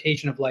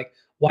interpretation of like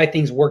why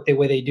things work the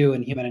way they do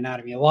in human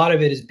anatomy. A lot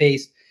of it is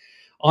based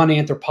on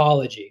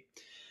anthropology.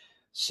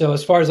 So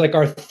as far as like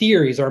our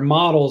theories, our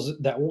models,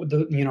 that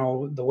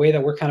the way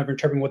that we're kind of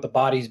interpreting what the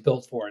body's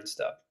built for and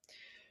stuff.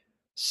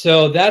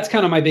 So that's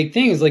kind of my big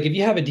thing, is like, if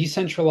you have a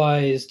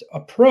decentralized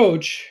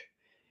approach,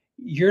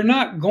 you're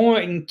not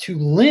going to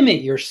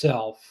limit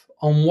yourself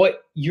on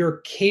what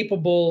you're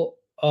capable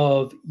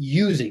of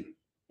using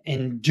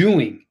and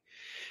doing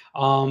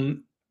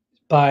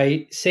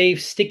by, say,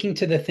 sticking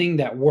to the thing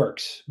that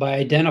works, by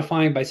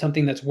identifying by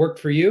something that's worked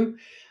for you.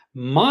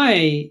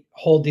 My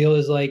whole deal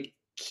is like,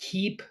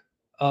 keep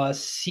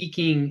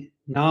seeking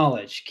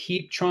knowledge,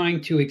 keep trying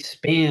to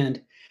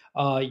expand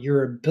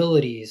your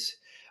abilities,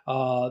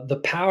 the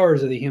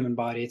powers of the human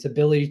body, its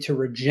ability to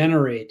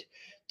regenerate,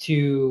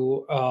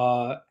 to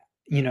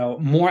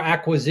more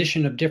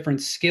acquisition of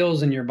different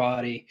skills in your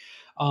body,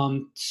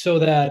 so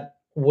that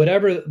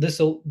whatever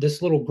this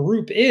little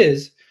group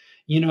is,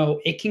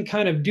 it can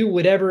kind of do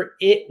whatever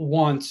it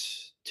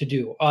wants to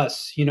do,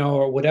 us,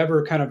 or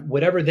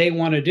whatever they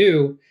want to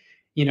do.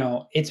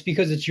 It's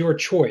because it's your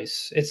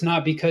choice. It's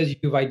not because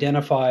you've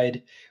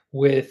identified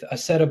with a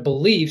set of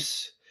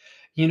beliefs,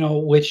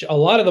 which a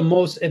lot of the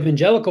most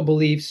evangelical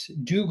beliefs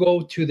do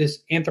go to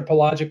this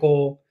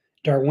anthropological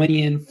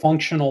Darwinian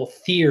functional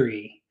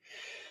theory,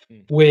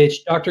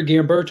 which Dr.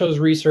 Giamberto's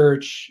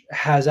research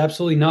has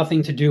absolutely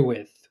nothing to do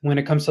with when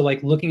it comes to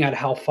like looking at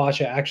how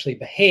fascia actually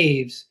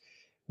behaves,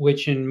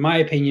 which in my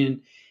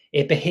opinion,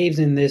 it behaves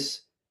in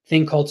this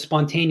thing called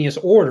spontaneous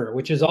order,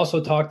 which is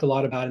also talked a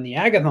lot about in the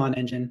Agathon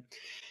engine.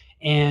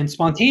 And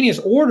spontaneous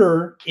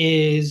order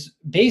is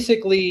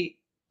basically,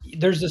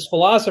 there's this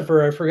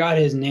philosopher, I forgot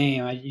his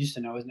name. I used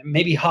to know his name,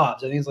 maybe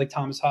Hobbes. I think it's like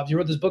Thomas Hobbes. He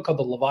wrote this book called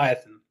The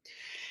Leviathan.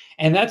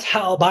 And that's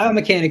how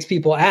biomechanics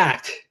people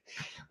act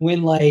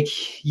when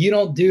like you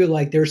don't do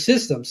like their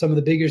systems, some of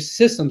the bigger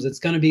systems. It's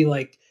going to be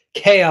like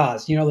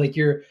chaos, like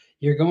you're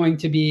going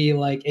to be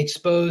like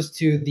exposed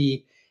to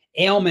the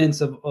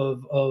ailments of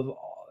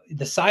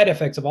the side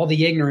effects of all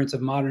the ignorance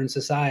of modern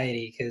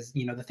society, because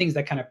the things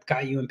that kind of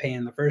got you in pain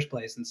in the first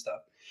place and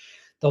stuff.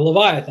 The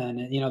Leviathan,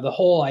 the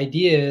whole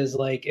idea is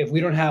like, if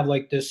we don't have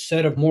like this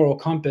set of moral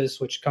compass,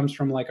 which comes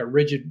from like a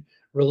rigid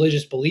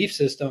religious belief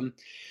system,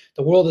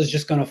 the world is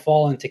just going to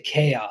fall into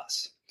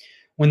chaos.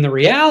 When the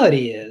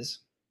reality is,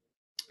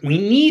 we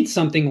need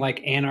something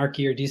like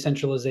anarchy or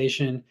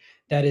decentralization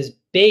that is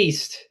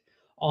based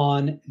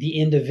on the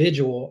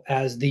individual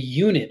as the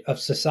unit of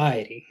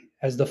society,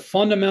 as the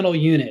fundamental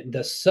unit,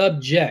 the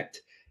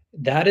subject.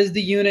 That is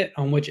the unit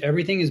on which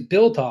everything is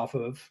built off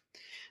of.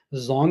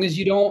 As long as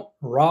you don't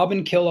rob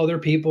and kill other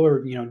people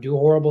or do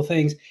horrible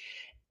things,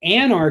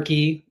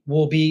 anarchy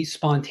will be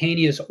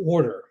spontaneous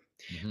order,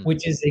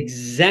 which is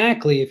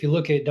exactly, if you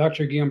look at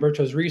Dr.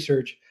 Giamberto's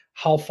research,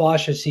 how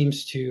fascia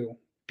seems to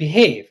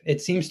behave.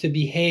 It seems to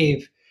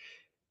behave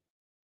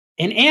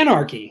in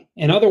anarchy.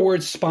 In other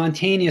words,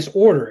 spontaneous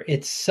order.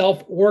 It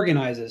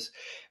self-organizes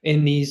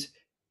in these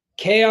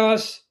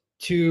chaos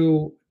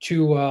to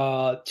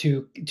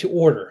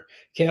order,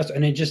 chaos,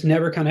 and it just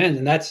never kind of ends.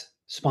 And that's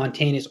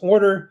spontaneous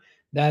order.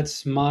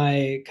 That's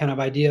my kind of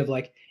idea of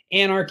like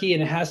anarchy,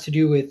 and it has to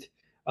do with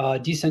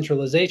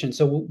decentralization.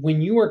 So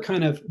when you are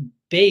kind of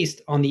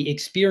based on the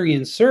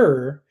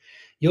experiencer,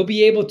 you'll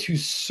be able to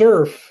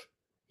surf,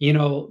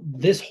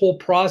 this whole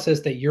process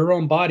that your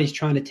own body's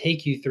trying to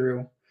take you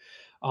through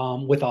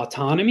with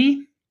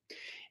autonomy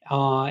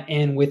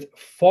and with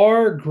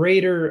far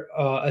greater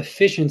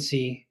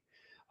efficiency.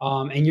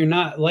 And you're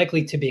not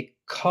likely to be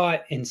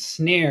caught and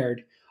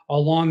snared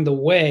along the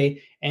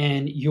way,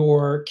 and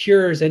your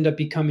cures end up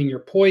becoming your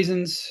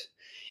poisons,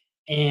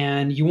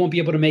 and you won't be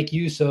able to make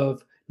use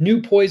of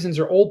new poisons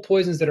or old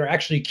poisons that are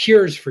actually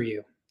cures for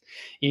you.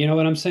 You know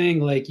what I'm saying?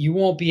 Like, you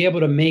won't be able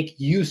to make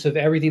use of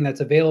everything that's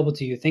available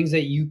to you. Things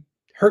that you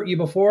hurt you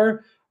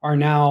before are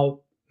now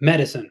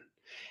medicine.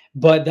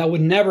 But that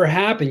would never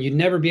happen. You'd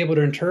never be able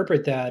to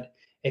interpret that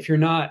if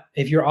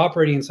you're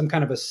operating in some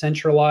kind of a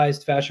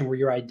centralized fashion where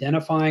you're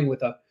identifying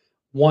with a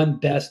one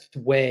best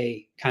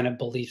way kind of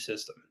belief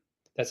system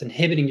that's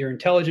inhibiting your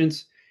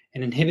intelligence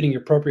and inhibiting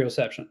your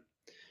proprioception.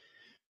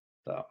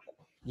 So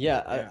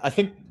yeah. I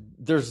think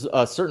there's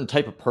a certain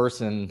type of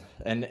person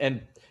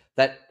and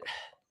that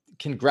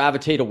can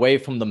gravitate away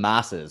from the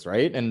masses,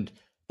 right? And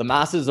the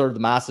masses are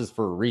the masses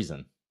for a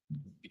reason,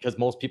 because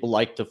most people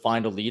like to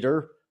find a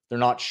leader. They're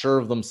not sure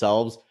of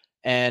themselves,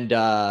 and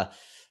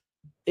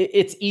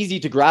it's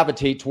easy to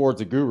gravitate towards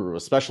a guru,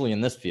 especially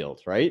in this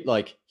field, right?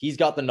 Like, he's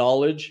got the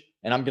knowledge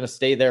and I'm going to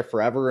stay there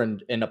forever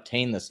and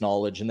obtain this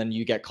knowledge. And then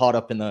you get caught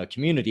up in the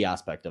community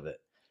aspect of it.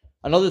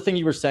 Another thing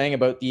you were saying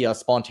about the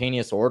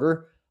spontaneous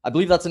order, I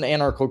believe that's an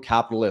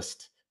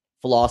anarcho-capitalist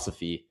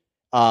philosophy.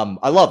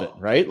 I love it,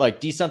 right? Like,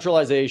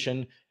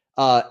 decentralization,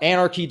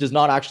 anarchy does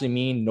not actually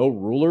mean no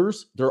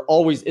rulers. There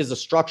always is a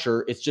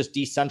structure. It's just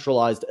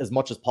decentralized as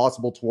much as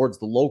possible towards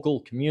the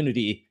local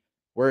community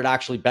where it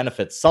actually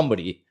benefits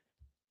somebody,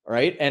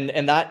 right?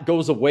 And that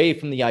goes away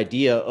from the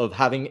idea of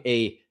having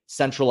a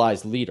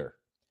centralized leader.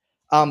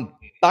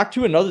 Back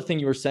to another thing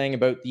you were saying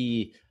about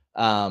the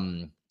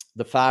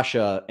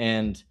fascia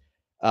and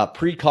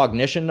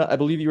precognition, I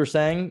believe you were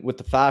saying, with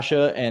the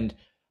fascia and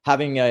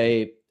having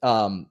a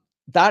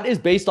that is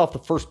based off the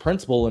first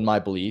principle, in my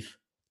belief,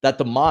 that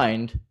the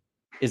mind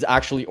is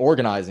actually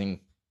organizing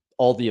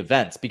all the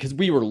events, because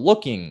we were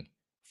looking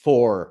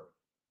for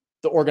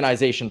the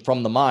organization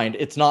from the mind.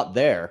 It's not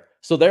there.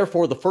 So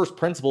therefore, the first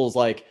principle is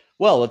like,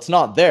 well, it's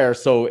not there,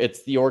 so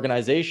it's the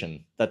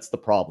organization that's the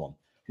problem.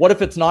 What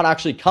if it's not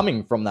actually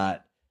coming from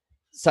that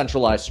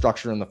centralized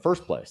structure in the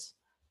first place?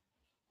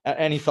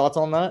 Any thoughts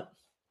on that?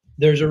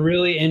 There's a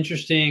really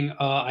interesting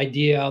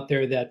idea out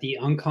there that the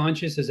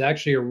unconscious is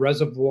actually a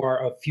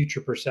reservoir of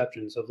future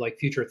perceptions, of like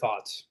future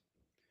thoughts.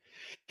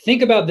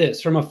 Think about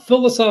this from a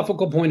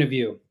philosophical point of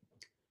view.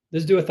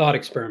 Let's do a thought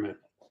experiment.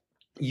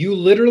 You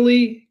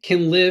literally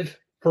can live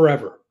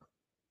forever.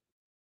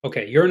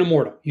 Okay, you're an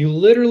immortal. You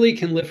literally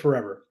can live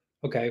forever.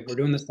 Okay, we're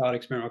doing this thought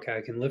experiment. Okay,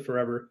 I can live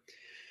forever.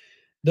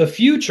 The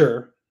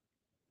future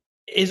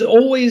is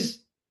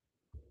always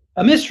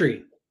a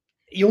mystery.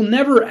 You'll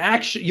never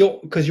actually,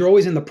 because you're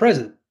always in the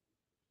present.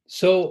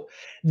 So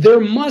there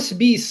must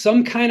be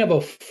some kind of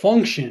a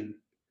function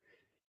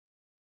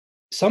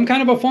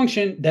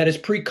that is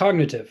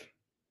precognitive.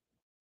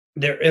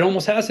 It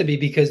almost has to be,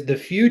 because the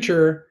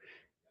future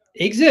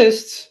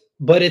exists,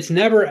 but it's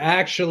never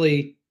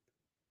actually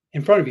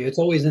in front of you. It's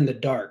always in the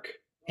dark,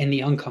 in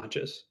the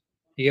unconscious.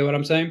 You get what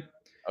I'm saying?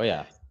 Oh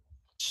yeah.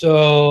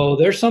 So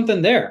there's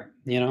something there,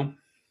 you know.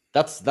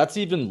 That's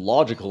even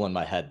logical in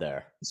my head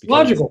there. It's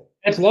logical.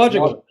 It's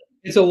logical.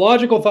 It's a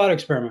logical thought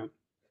experiment.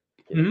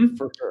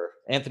 For sure.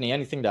 Anthony,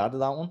 anything to add to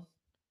that one?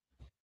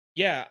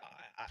 Yeah,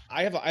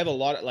 I have a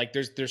lot of, like,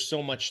 there's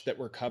so much that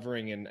we're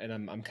covering, and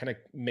I'm kind of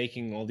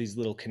making all these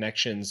little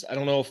connections. I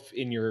don't know if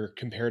in your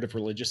comparative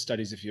religious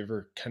studies, if you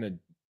ever kind of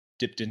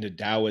dipped into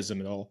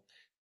Taoism at all.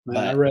 Man,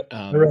 But I read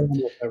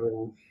almost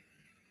everything.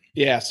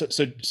 yeah, so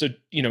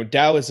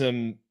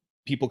Taoism,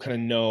 people kind of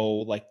know,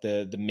 like,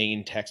 the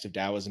main text of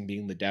Taoism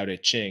being the Tao Te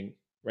Ching,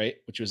 right,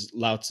 which was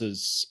Lao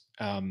Tzu's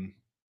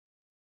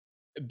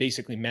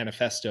basically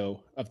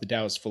manifesto of the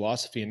Taoist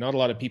philosophy. And not a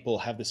lot of people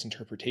have this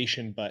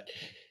interpretation, but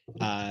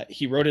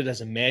he wrote it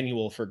as a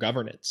manual for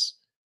governance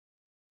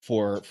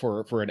for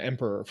an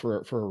emperor, for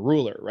a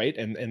ruler, right?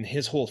 And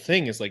his whole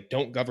thing is like,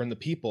 don't govern the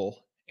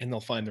people and they'll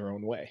find their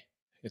own way.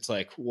 It's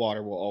like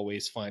water will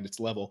always find its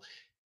level.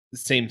 The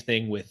same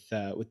thing with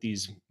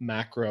these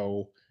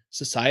macro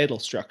societal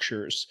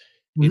structures.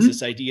 It's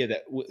this idea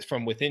that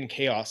from within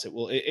chaos it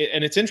will,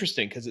 and it's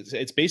interesting because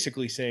it's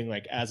basically saying,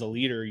 like, as a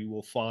leader you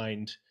will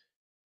find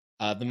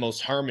the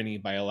most harmony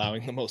by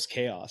allowing the most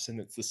chaos, and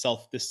it's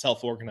this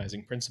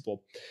self-organizing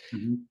principle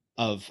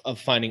of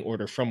finding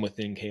order from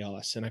within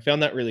chaos. And I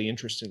found that really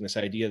interesting, this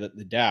idea that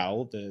the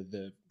Tao,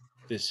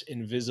 this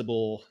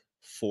invisible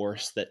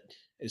force that,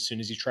 as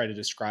soon as you try to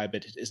describe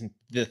it, it isn't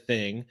the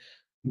thing,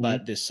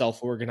 but this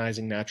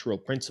self-organizing natural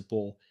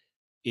principle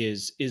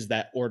is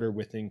that order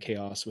within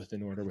chaos,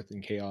 within order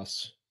within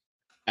chaos,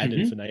 ad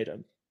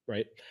infinitum,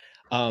 right?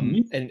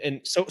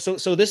 And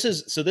so this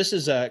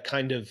is a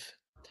kind of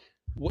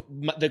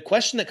the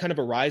question that kind of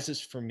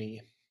arises for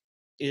me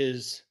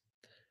is,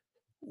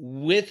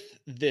 with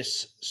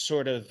this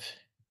sort of,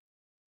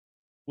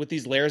 with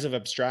these layers of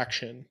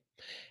abstraction,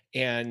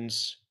 and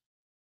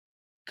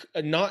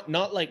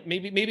not like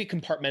maybe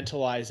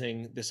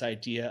compartmentalizing this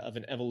idea of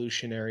an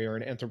evolutionary or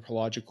an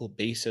anthropological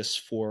basis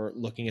for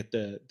looking at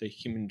the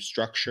human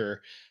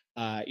structure.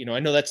 I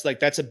know that's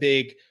a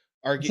big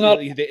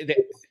argument.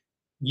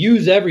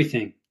 Use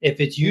everything. If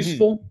it's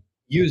useful,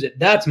 use it.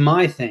 That's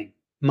my thing.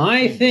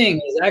 My thing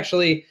is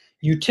actually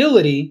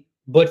utility,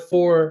 but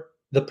for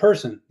the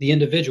person, the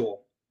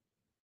individual.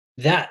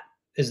 That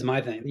is my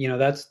thing.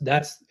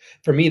 That's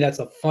for me, that's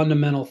a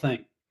fundamental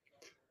thing.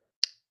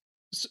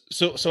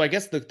 So I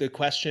guess the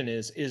question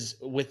is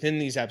within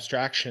these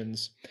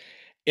abstractions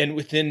and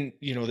within,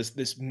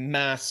 this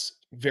mass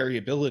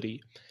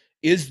variability,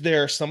 is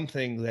there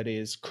something that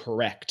is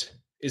correct?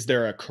 Is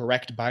there a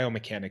correct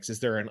biomechanics? Is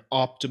there an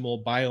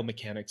optimal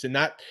biomechanics? And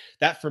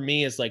that for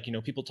me is like,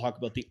 people talk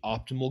about the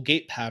optimal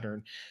gait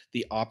pattern,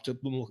 the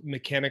optimal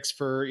mechanics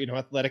for,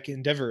 athletic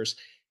endeavors.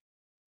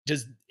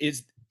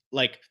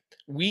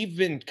 We've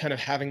been kind of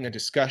having a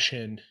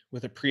discussion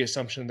with a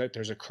pre-assumption that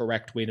there's a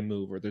correct way to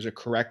move, or there's a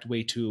correct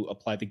way to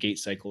apply the gait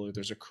cycle, or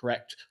there's a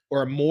correct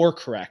or a more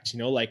correct,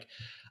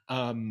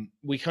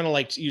 we kind of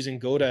liked using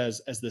Goda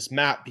as this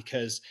map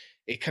because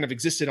it kind of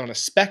existed on a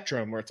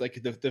spectrum where it's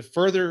like the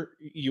further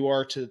you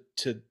are to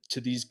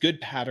these good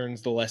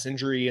patterns, the less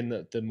injury and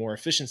the more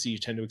efficiency you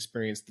tend to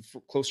experience. The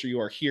closer you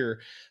are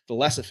here, the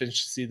less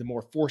efficiency, the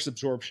more force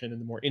absorption,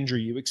 and the more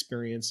injury you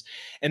experience.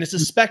 And it's a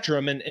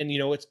spectrum. And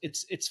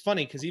it's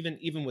funny because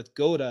even with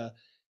Goda,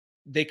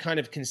 they kind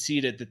of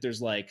conceded that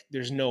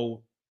there's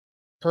no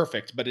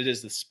perfect, but it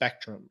is the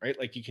spectrum, right?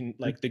 Like, you can,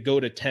 like, the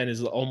Goda 10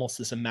 is almost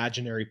this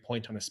imaginary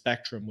point on a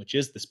spectrum, which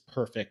is this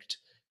perfect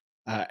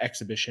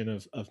exhibition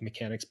of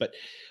mechanics. But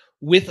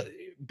with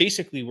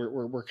basically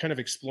we're kind of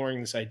exploring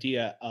this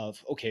idea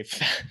of, okay,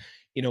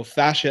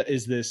 fascia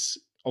is this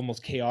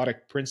almost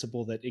chaotic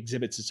principle that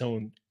exhibits its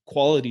own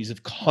qualities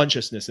of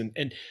consciousness.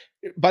 And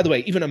by the way,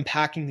 even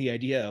unpacking the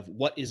idea of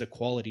what is a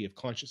quality of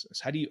consciousness,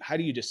 how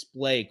do you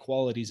display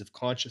qualities of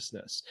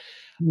consciousness?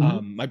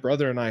 My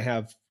brother and I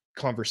have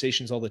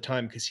conversations all the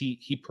time because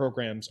he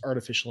programs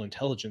artificial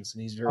intelligence,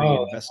 and he's very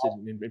invested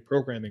in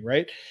programming,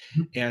 right?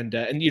 And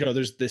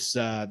there's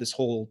this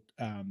whole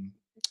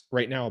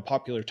right now a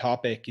popular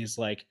topic is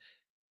like,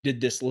 did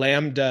this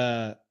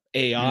Lambda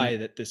AI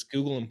that this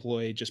Google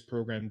employee just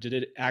programmed, did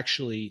it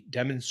actually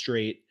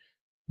demonstrate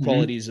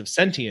qualities of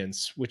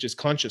sentience, which is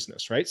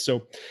consciousness, right?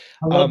 So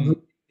I love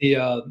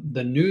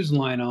the news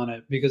line on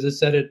it, because it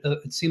said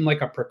it seemed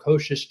like a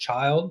precocious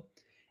child,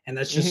 and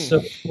that's just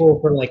so cool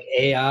for like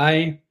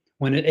AI,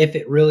 if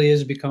it really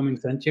is becoming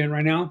sentient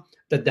right now,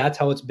 that's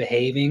how it's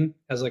behaving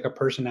as like a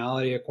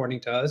personality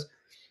according to us.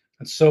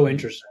 It's so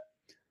interesting.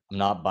 I'm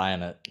not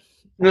buying it.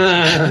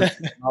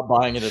 Not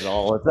buying it at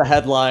all. It's a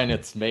headline.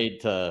 It's made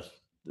to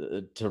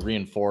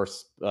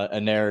reinforce a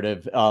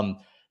narrative. But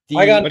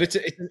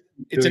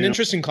it's an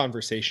interesting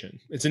conversation.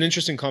 It's an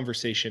interesting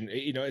conversation,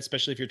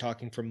 especially if you're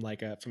talking from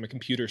a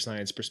computer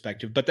science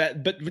perspective. But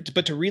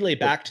to relay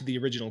back to the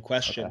original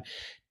question,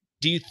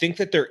 do you think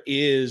that there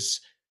is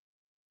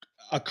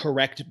a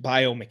correct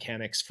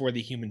biomechanics for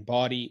the human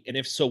body? And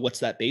if so, what's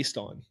that based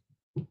on?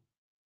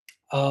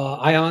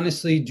 I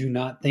honestly do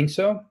not think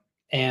so.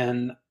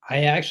 And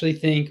I actually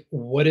think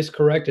what is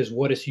correct is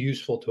what is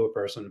useful to a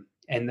person.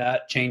 And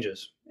that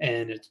changes.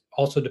 And it's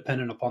also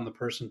dependent upon the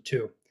person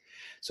too.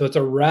 So it's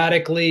a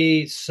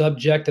radically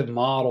subjective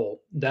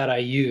model that I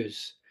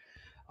use.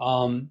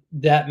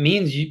 That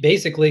means you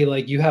basically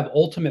like you have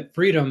ultimate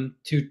freedom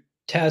to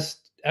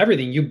test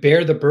everything. You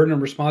bear the burden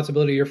of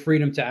responsibility, your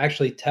freedom to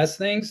actually test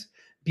things,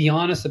 be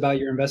honest about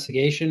your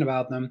investigation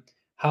about them,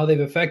 how they've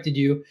affected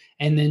you,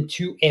 and then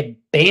to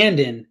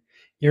abandon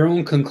your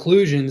own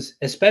conclusions,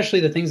 especially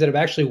the things that have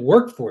actually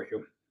worked for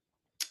you.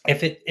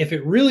 If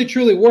it really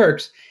truly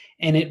works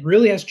and it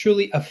really has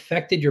truly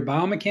affected your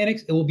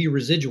biomechanics, it will be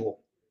residual.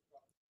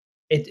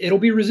 It'll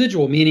be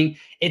residual, meaning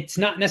it's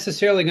not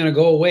necessarily going to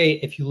go away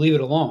if you leave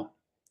it alone.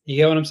 You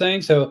get what I'm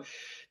saying? So if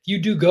you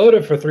do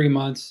GOTA for 3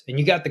 months and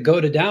you got the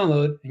GOTA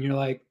download and you're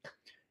like,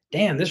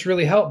 damn, this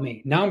really helped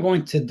me. Now I'm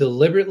going to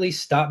deliberately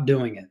stop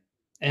doing it.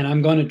 And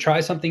I'm going to try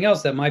something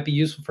else that might be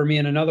useful for me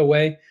in another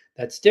way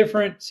that's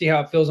different, see how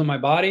it feels in my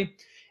body.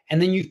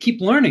 And then you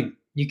keep learning.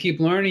 You keep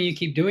learning, you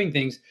keep doing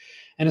things.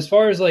 And as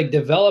far as like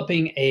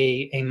developing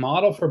a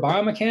model for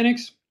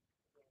biomechanics,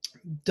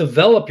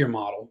 develop your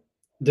model.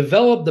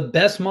 Develop the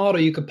best model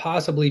you could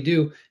possibly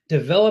do.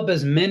 Develop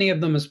as many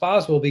of them as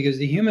possible because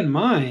the human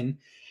mind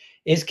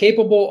is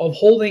capable of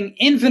holding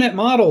infinite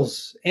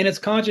models in its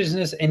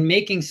consciousness and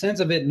making sense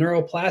of it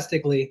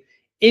neuroplastically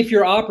if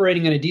you're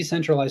operating in a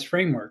decentralized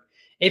framework.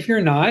 If you're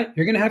not,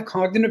 you're going to have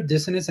cognitive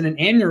dissonance and an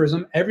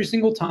aneurysm every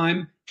single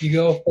time you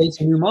go face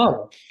a new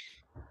model.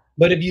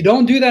 But if you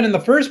don't do that in the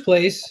first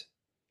place,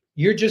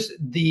 you're just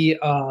the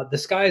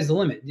sky is the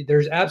limit.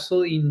 There's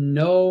absolutely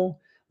no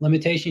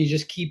limitation. You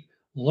just keep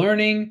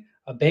learning,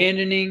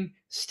 abandoning,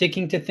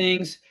 sticking to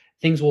things.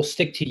 Things will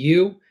stick to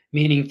you,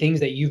 meaning things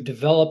that you've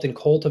developed and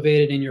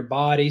cultivated in your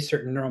body,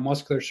 certain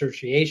neuromuscular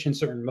associations,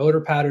 certain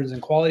motor patterns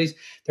and qualities.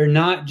 They're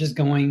not just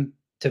going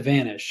to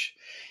vanish.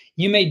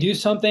 You may do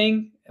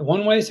something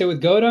one way, say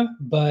with GOTA,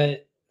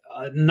 but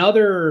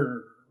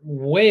another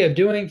way of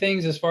doing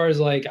things as far as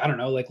like, I don't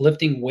know, like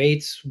lifting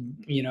weights,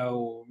 you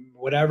know,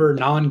 whatever,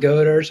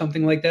 non-GOTA or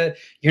something like that,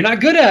 you're not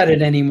good at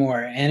it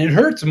anymore and it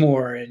hurts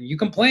more and you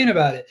complain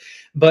about it.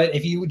 But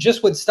if you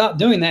just would stop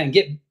doing that and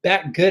get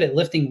back good at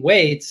lifting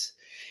weights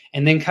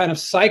and then kind of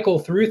cycle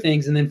through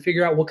things and then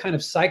figure out what kind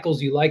of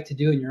cycles you like to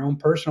do in your own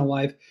personal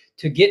life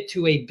to get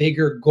to a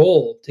bigger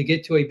goal,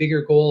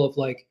 of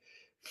like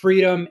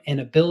freedom and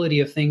ability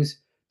of things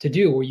to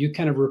do, where you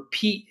kind of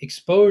repeat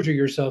exposure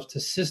yourself to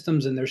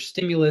systems and their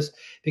stimulus,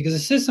 because a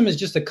system is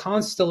just a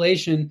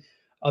constellation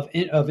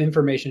of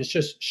information. It's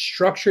just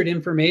structured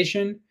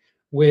information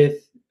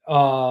with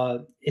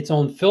its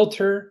own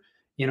filter,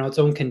 you know, its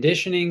own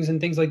conditionings and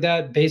things like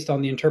that based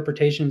on the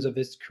interpretations of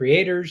its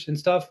creators and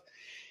stuff.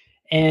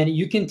 And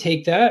you can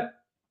take that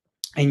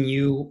and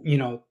you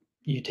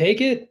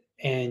take it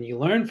and you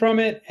learn from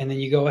it, and then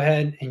you go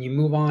ahead and you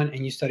move on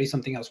and you study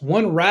something else.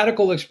 One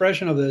radical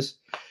expression of this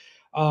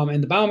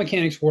in the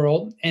biomechanics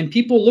world, and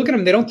people look at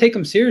him, they don't take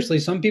him seriously.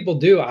 Some people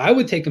do. I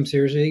would take him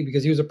seriously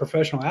because he was a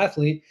professional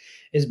athlete,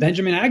 is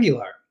Benjamin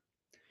Aguilar.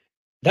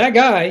 That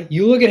guy,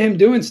 you look at him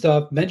doing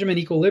stuff, Benjamin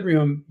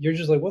Equilibrium, you're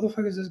just like, what the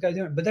fuck is this guy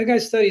doing? But that guy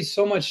studies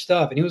so much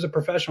stuff, and he was a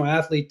professional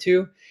athlete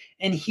too.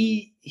 And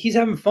he's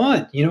having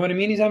fun. You know what I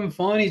mean? He's having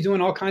fun. He's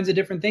doing all kinds of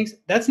different things.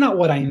 That's not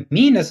what I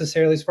mean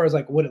necessarily as far as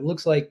like what it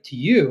looks like to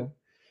you,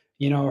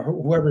 you know,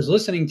 whoever's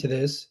listening to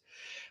this.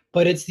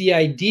 But it's the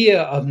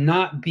idea of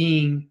not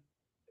being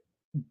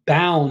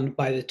bound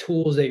by the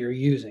tools that you're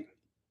using.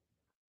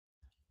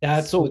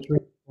 That's what's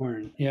really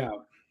important. Yeah.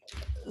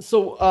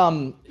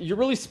 So you're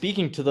really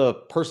speaking to the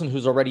person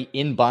who's already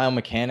in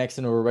biomechanics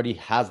and who already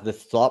has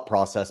this thought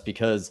process,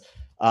 because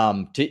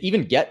to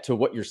even get to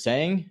what you're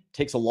saying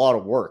takes a lot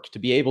of work to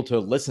be able to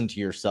listen to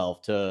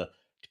yourself, to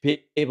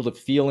be able to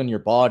feel in your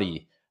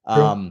body,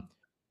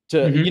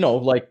 you know,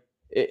 like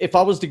if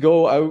I was to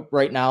go out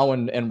right now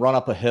and run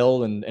up a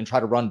hill and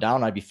try to run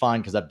down, I'd be fine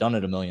because I've done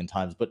it a million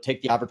times. But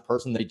take the average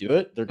person, they do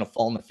it, they're going to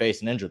fall on their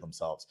face and injure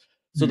themselves.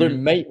 So there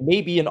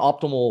may be an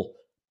optimal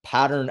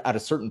pattern at a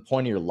certain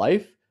point in your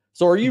life.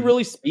 So are you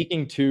really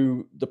speaking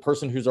to the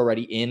person who's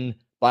already in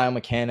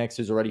biomechanics,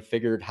 who's already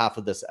figured half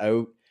of this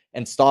out,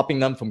 and stopping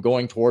them from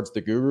going towards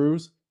the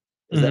gurus?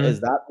 Is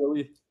that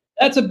really?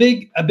 That's a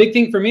big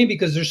thing for me,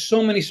 because there's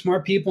so many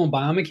smart people in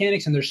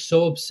biomechanics and they're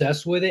so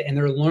obsessed with it and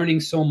they're learning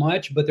so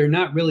much, but they're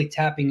not really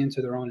tapping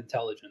into their own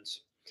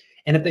intelligence.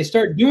 And if they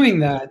start doing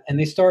that and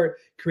they start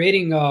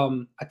creating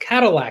a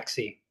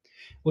catalaxy,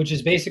 which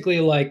is basically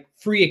like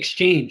free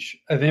exchange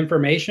of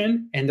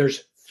information, and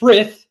there's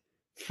frith.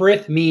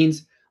 Frith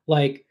means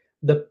like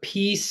the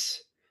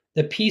peace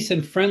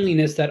and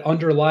friendliness that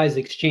underlies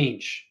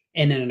exchange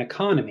and in an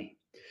economy.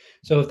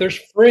 So if there's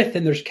frith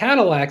and there's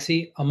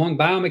catalaxy among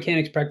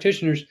biomechanics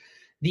practitioners,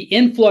 the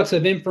influx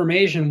of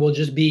information will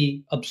just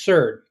be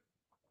absurd.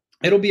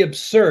 It'll be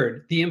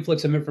absurd, the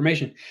influx of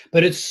information.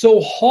 But it's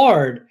so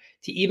hard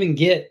to even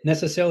get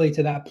necessarily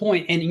to that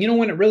point. And you know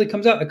when it really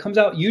comes out? It comes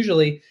out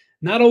usually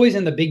not always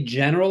in the big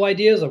general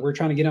ideas like we're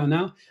trying to get on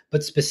now,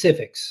 but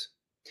specifics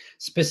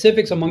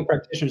among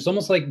practitioners. It's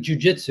almost like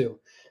jujitsu.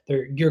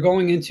 You're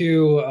going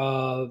into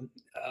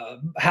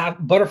half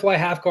butterfly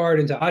half guard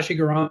into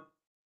ashigarami,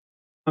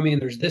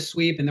 and there's this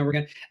sweep, and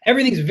then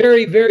everything's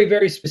very, very,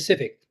 very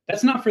specific.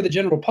 That's not for the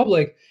general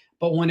public,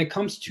 but when it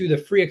comes to the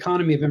free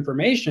economy of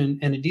information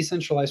and a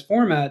decentralized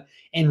format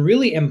and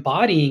really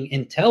embodying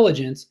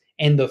intelligence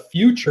and the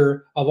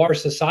future of our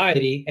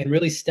society and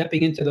really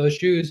stepping into those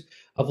shoes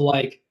of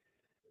like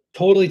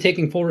totally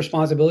taking full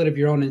responsibility of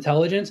your own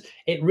intelligence,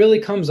 it really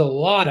comes a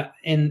lot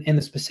in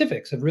the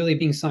specifics of really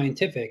being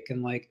scientific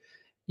and like,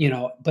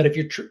 but if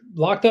you're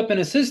locked up in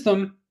a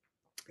system,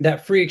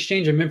 that free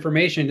exchange of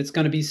information, it's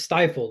going to be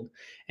stifled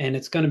and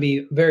it's going to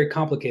be very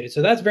complicated.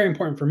 So that's very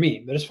important for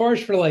me. But as far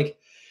as for like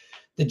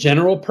the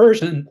general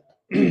person,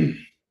 I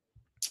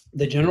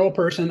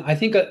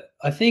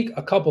think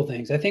a couple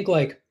things. I think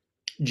like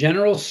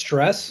general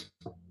stress,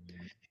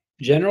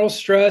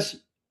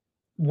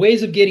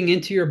 ways of getting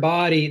into your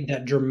body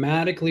that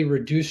dramatically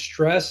reduce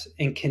stress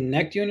and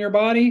connect you in your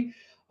body.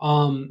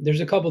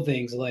 There's a couple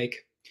things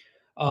like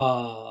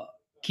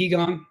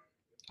Qigong.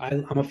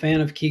 I'm a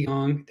fan of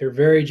Qigong. They're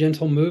very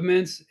gentle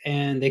movements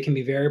and they can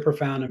be very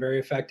profound and very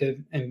effective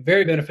and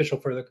very beneficial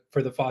for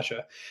the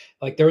fascia.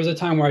 Like there was a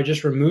time where I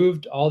just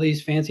removed all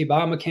these fancy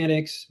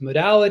biomechanics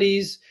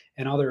modalities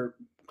and other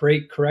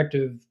great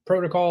corrective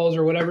protocols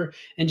or whatever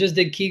and just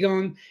did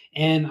Qigong,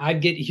 and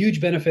I'd get huge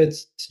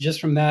benefits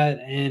just from that.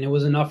 And it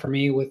was enough for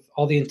me with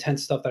all the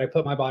intense stuff that I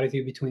put my body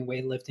through between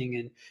weightlifting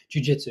and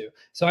jujitsu.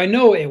 So I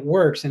know it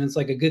works, and it's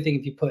like a good thing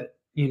if you put,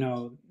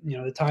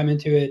 the time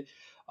into it.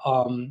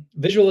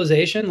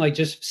 Visualization, like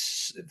just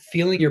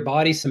feeling your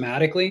body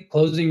somatically,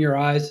 closing your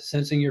eyes,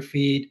 sensing your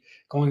feet,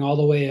 going all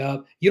the way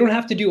up. You don't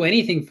have to do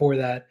anything for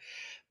that,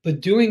 but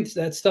doing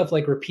that stuff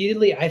like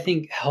repeatedly, I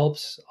think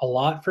helps a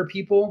lot for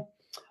people.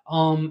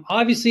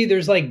 Obviously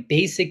there's like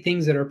basic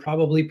things that are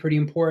probably pretty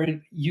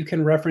important. You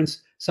can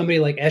reference somebody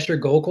like Escher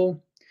Gokul,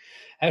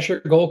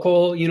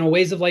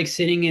 ways of like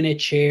sitting in a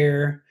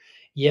chair.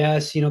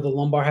 Yes, the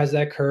lumbar has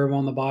that curve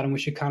on the bottom. We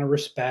should kind of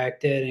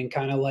respect it and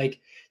kind of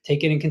like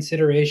take it in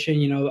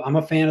consideration. I'm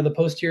a fan of the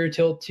posterior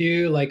tilt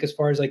too, like as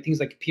far as like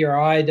things like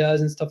PRI does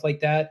and stuff like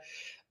that.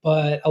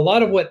 But a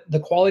lot of what the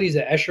qualities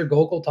that Escher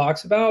Gokul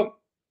talks about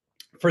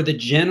for the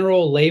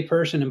general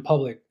layperson in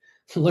public,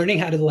 learning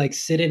how to like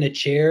sit in a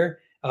chair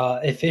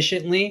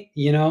efficiently,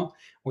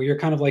 where you're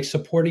kind of like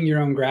supporting your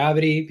own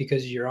gravity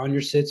because you're on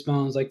your sits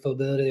bones, like Phil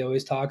Billy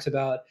always talks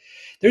about.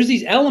 There's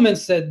these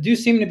elements that do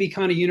seem to be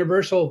kind of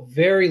universal,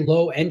 very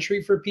low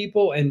entry for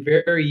people and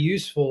very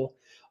useful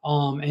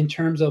in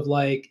terms of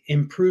like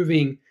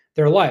improving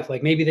their life.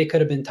 Like maybe they could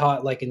have been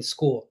taught like in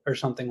school or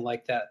something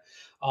like that.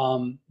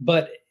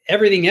 But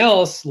everything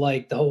else,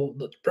 like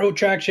the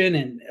protraction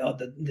and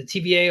the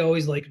TVA,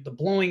 always like the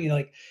blowing,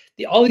 like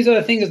all these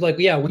other things is like,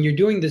 yeah, when you're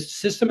doing the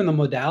system and the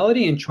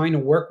modality and trying to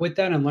work with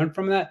that and learn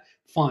from that,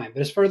 fine.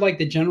 But as far as like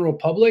the general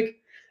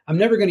public, I'm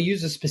never going to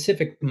use a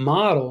specific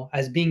model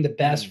as being the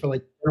best for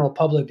like general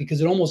public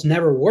because it almost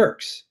never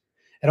works.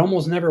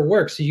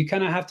 So you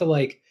kind of have to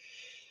like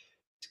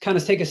kind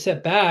of take a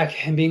step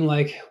back and being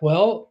like,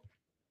 well,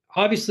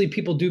 obviously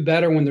people do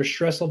better when their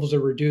stress levels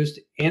are reduced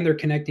and they're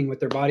connecting with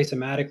their body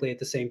somatically at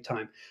the same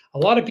time. A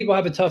lot of people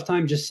have a tough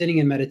time just sitting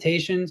in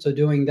meditation. So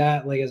doing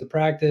that like as a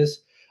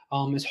practice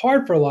is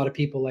hard for a lot of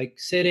people, like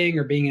sitting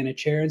or being in a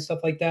chair and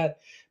stuff like that.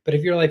 But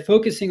if you're like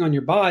focusing on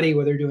your body,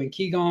 whether doing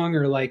Qigong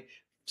or like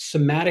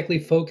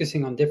somatically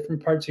focusing on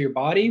different parts of your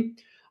body,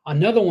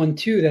 another one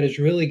too that is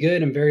really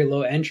good and very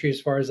low entry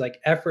as far as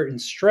like effort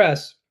and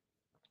stress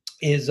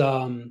is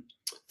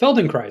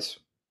Feldenkrais.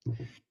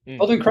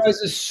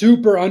 Feldenkrais is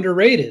super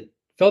underrated.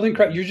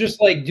 Feldenkrais, you're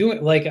just like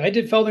doing, like I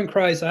did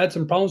Feldenkrais. I had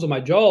some problems with my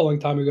jaw a long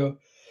time ago.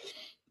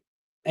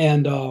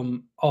 And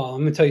I'm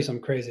gonna tell you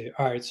something crazy.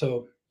 All right,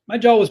 so my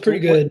jaw was pretty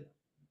good.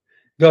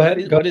 Go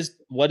ahead.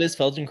 What is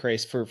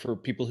Feldenkrais for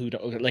people who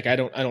don't like? I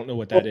don't know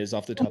what that is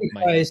off the top of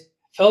my head.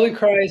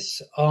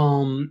 Feldenkrais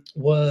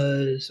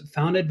was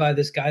founded by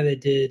this guy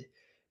that did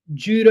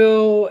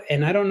judo,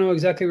 and I don't know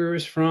exactly where it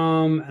was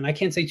from, and I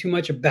can't say too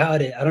much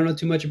about it. I don't know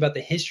too much about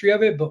the history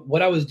of it, but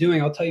what I was doing,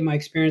 I'll tell you my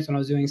experience when I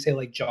was doing, say,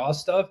 like jaw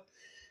stuff.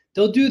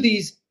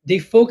 They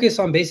focus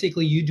on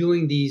basically you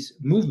doing these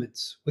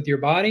movements with your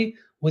body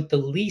with the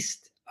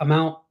least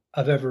amount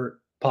of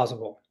effort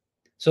possible.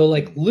 So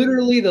like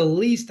literally the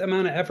least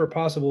amount of effort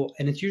possible,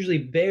 and it's usually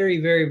very,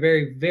 very,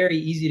 very, very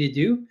easy to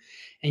do,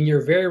 and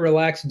you're very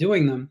relaxed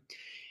doing them.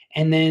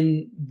 And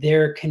then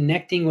they're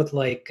connecting with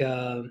like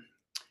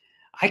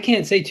I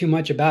can't say too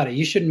much about it.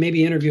 You should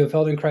maybe interview a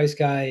Feldenkrais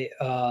guy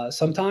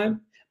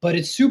sometime, but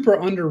it's super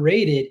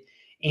underrated.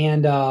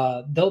 And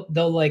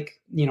they'll like,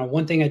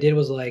 one thing I did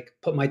was like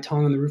put my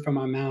tongue on the roof of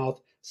my mouth,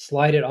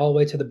 slide it all the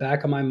way to the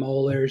back of my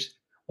molars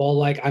while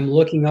like I'm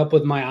looking up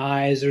with my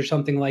eyes or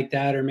something like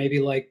that, or maybe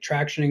like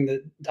tractioning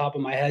the top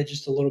of my head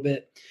just a little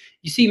bit.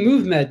 You see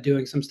MoveMed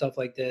doing some stuff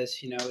like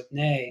this, with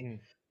Nay.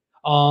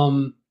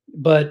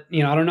 But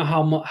I don't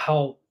know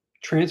how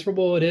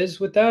transferable it is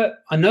with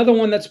that. Another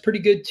one that's pretty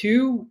good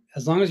too,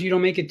 as long as you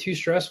don't make it too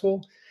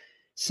stressful,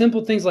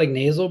 simple things like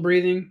nasal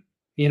breathing,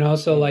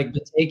 so like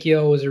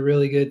Batechio was a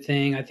really good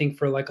thing. I think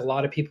for like a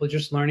lot of people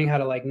just learning how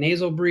to like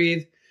nasal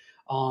breathe.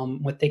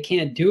 What they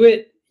can't do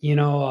it,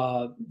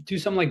 do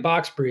something like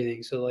box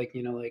breathing. So like,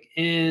 like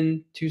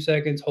in 2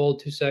 seconds, hold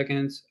 2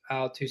 seconds,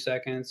 out 2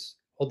 seconds,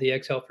 hold the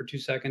exhale for 2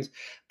 seconds.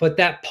 But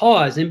that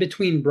pause in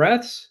between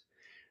breaths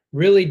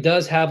really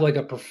does have like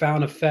a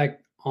profound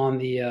effect on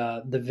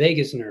the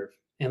vagus nerve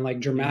and like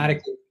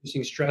dramatically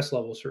reducing stress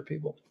levels for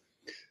people.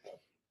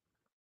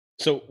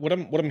 So what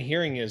I'm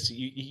hearing is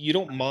you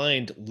don't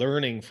mind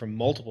learning from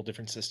multiple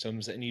different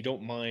systems, and you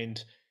don't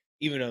mind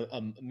even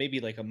a maybe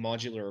like a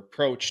modular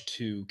approach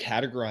to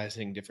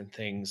categorizing different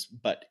things,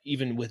 but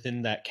even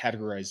within that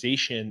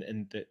categorization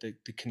and the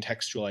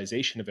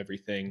contextualization of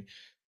everything,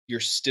 you're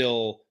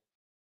still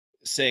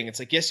saying it's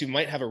like, yes, you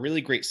might have a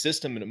really great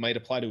system and it might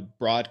apply to a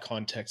broad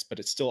context, but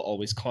it's still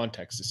always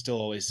context. It's still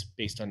always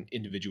based on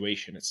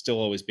individuation. It's still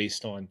always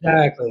based on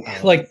Exactly.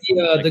 Like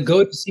the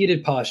goat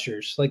seated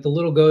postures, like the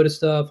little goat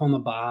stuff on the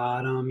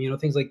bottom,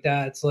 things like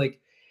that. It's like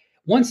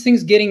once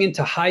things getting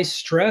into high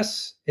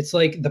stress, it's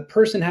like the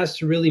person has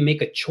to really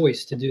make a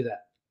choice to do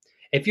that.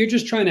 If you're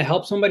just trying to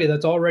help somebody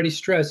that's already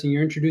stressed and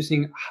you're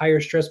introducing higher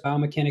stress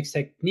biomechanics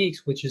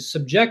techniques, which is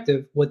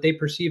subjective, what they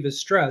perceive as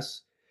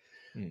stress,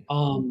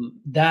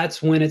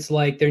 that's when it's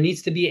like there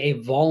needs to be a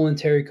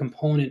voluntary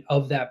component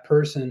of that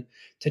person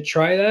to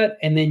try that.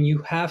 And then you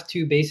have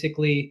to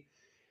basically,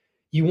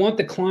 you want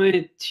the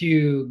client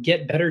to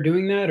get better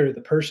doing that, or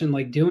the person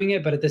like doing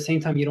it, but at the same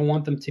time, you don't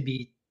want them to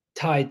be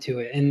tied to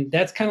it. And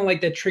that's kind of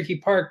like that tricky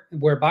part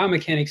where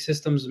biomechanics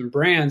systems and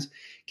brands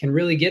can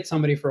really get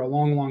somebody for a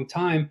long, long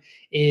time,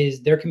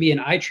 is there can be an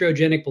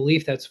iatrogenic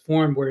belief that's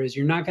formed, whereas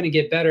you're not going to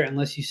get better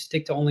unless you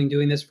stick to only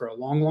doing this for a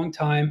long, long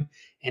time.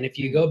 And if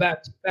you go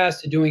back too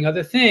fast to doing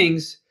other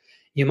things,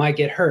 you might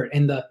get hurt.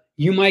 And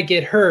you might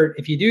get hurt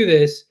if you do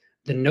this,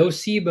 the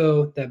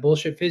nocebo that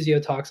bullshit physio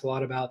talks a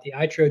lot about, the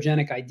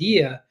iatrogenic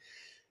idea,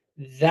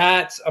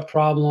 that's a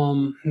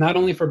problem not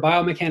only for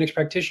biomechanics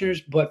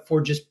practitioners, but for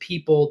just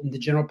people, the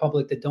general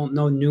public that don't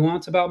know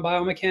nuance about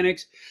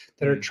biomechanics,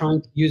 that are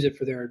trying to use it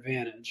for their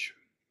advantage.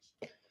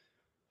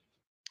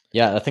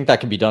 Yeah, I think that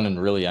can be done in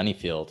really any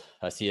field.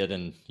 I see it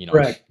in,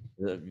 Correct.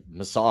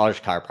 massage,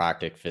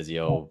 chiropractic,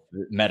 physio,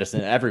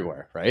 medicine,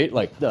 everywhere, right?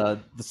 Like the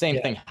same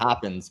thing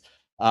happens.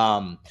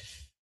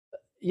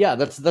 Yeah,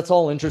 that's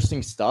all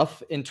interesting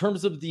stuff. In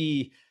terms of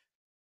the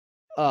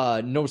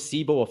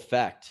nocebo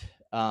effect,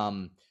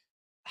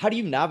 how do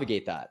you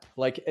navigate that?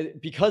 Like,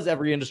 because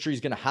every industry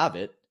is going to have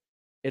it,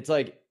 it's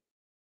like,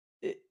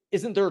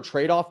 isn't there a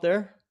trade-off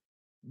there?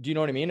 Do you know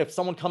what I mean? If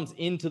someone comes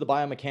into the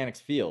biomechanics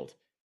field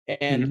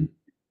and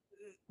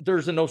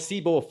there's a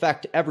nocebo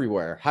effect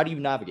everywhere, how do you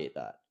navigate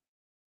that?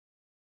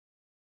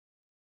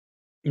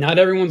 Not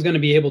everyone's going to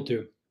be able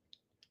to.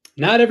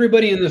 Not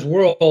everybody in this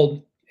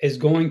world is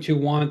going to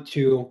want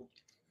to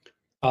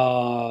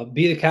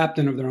be the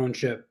captain of their own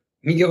ship.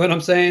 You get what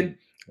I'm saying?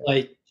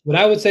 Like, what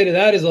I would say to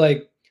that is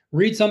like,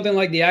 read something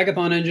like the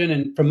Agathon Engine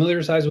and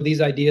familiarize with these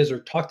ideas,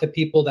 or talk to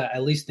people that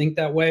at least think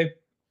that way,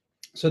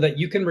 so that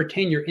you can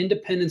retain your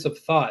independence of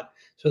thought,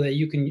 so that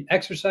you can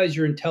exercise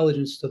your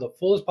intelligence to the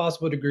fullest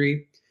possible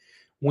degree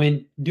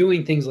when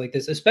doing things like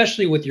this,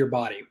 especially with your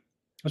body,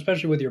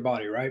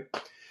 right?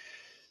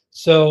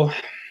 So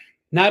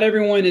not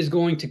everyone is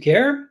going to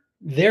care.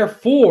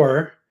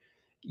 Therefore,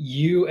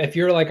 if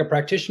you're like a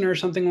practitioner or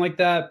something like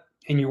that,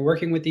 and you're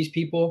working with these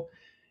people,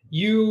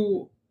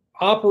 you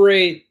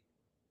operate,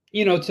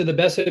 to the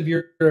best of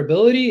your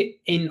ability,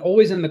 and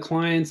always in the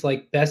client's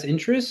like best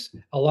interest.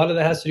 A lot of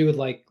that has to do with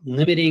like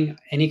limiting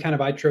any kind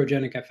of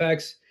iatrogenic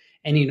effects,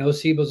 any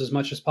nocebos as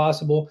much as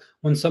possible.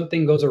 When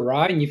something goes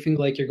awry and you think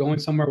like you're going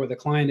somewhere where the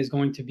client is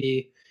going to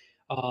be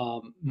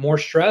more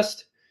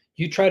stressed,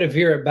 you try to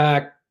veer it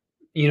back,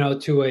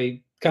 to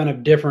a kind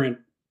of different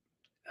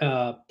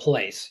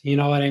place. You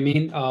know what I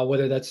mean?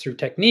 Whether that's through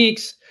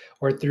techniques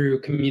or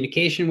through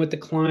communication with the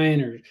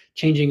client, or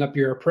changing up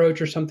your approach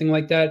or something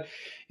like that.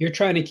 You're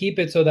trying to keep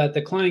it so that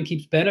the client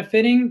keeps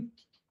benefiting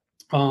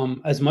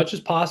as much as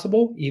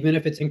possible, even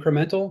if it's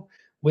incremental,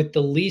 with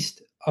the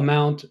least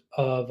amount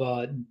of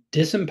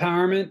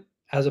disempowerment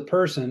as a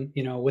person,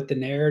 with the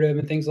narrative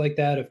and things like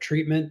that of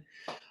treatment,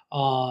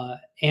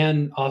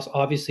 and also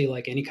obviously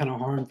like any kind of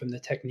harm from the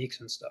techniques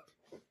and stuff.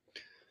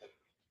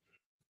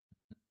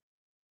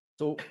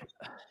 So,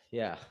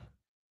 yeah,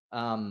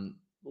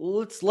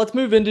 let's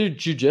move into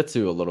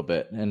jiu-jitsu a little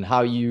bit, and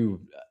how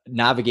you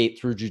navigate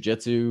through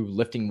jiu-jitsu,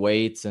 lifting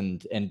weights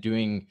and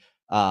doing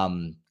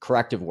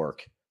corrective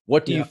work.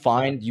 What do you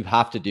find you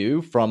have to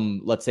do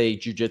from, let's say,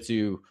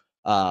 jiu-jitsu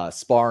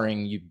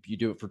sparring? You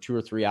do it for 2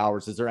 or 3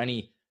 hours. Is there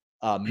any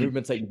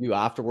movements that you do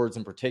afterwards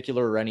in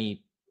particular, or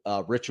any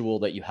ritual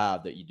that you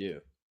have that you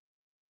do?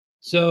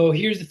 So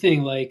here's the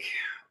thing, like,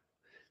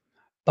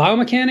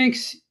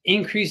 biomechanics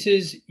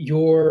increases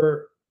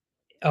your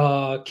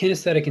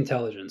kinesthetic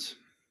intelligence.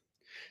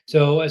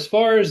 So as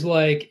far as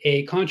like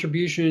a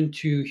contribution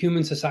to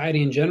human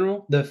society in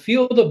general, the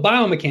field of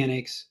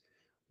biomechanics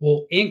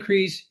will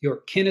increase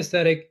your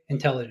kinesthetic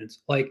intelligence.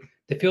 Like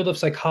the field of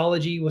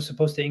psychology was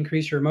supposed to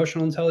increase your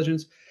emotional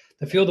intelligence.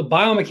 The field of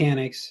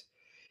biomechanics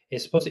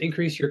is supposed to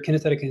increase your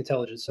kinesthetic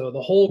intelligence. So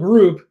the whole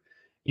group,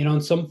 in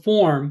some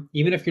form,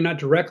 even if you're not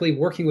directly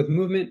working with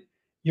movement,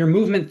 you're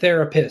movement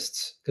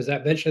therapists, because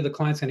eventually the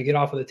client's going to get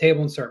off of the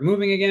table and start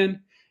moving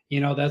again.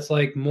 That's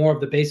like more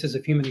of the basis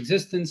of human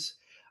existence.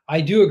 I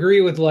do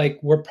agree with like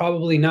we're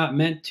probably not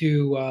meant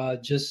to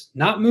just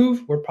not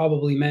move. We're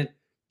probably meant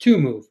to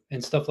move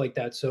and stuff like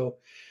that. So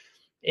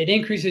it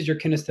increases your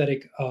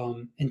kinesthetic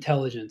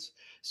intelligence.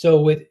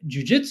 So with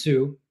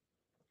jujitsu,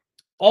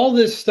 all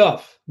this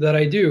stuff that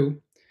I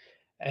do,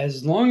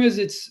 as long as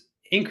it's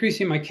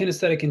increasing my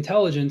kinesthetic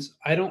intelligence,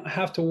 I don't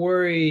have to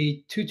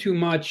worry too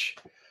much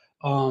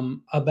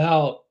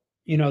about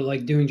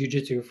like doing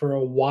jujitsu. For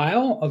a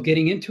while of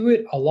getting into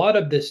it, a lot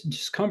of this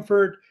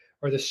discomfort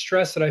or the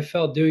stress that I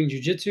felt doing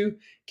jujitsu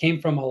came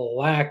from a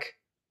lack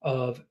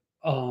of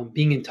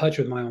being in touch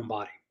with my own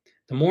body.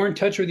 The more in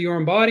touch with your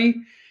own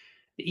body,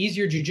 the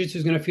easier jujitsu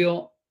is going to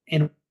feel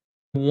in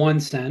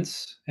one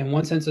sense. In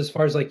one sense, as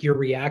far as like your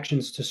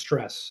reactions to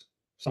stress,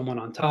 someone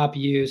on top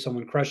of you,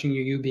 someone crushing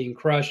you, you being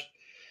crushed,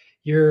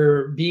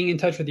 you're being in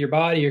touch with your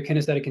body, your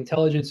kinesthetic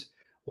intelligence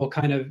will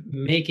kind of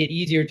make it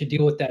easier to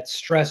deal with that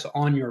stress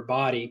on your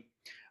body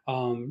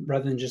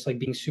rather than just like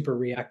being super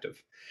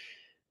reactive.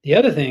 The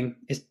other thing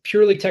is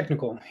purely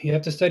technical. You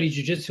have to study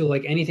jujitsu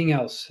like anything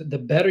else. The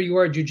better you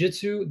are at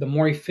jujitsu, the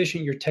more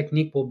efficient your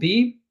technique will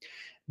be.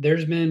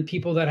 There's been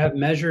people that have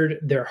measured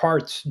their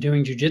hearts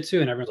doing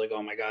jujitsu, and everyone's like,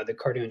 "Oh my god, the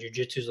cardio in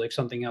jujitsu is like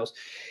something else.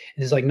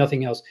 It's like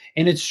nothing else."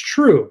 And it's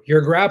true.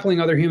 You're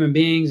grappling other human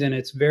beings, and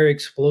it's very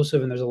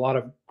explosive, and there's a lot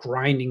of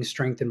grinding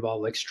strength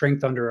involved, like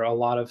strength under a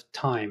lot of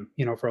time,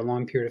 for a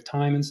long period of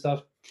time and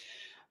stuff.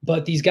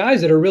 But these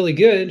guys that are really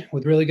good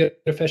with really good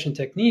efficient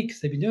techniques,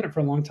 they've been doing it for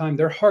a long time.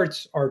 Their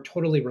hearts are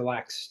totally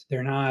relaxed.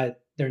 They're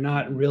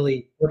not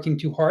really working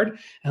too hard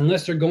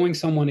unless they're going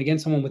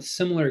against someone with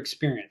similar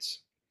experience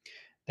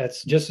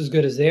that's just as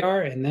good as they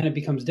are, and then it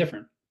becomes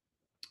different.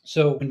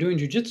 So when doing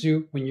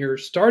jujitsu, when you're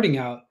starting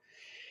out,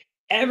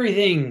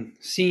 everything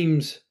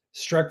seems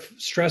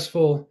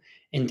stressful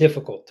and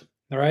difficult.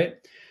 All right.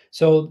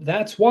 So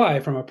that's why,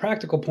 from a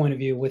practical point of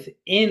view,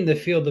 within the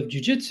field of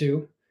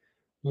jujitsu,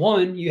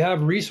 one, you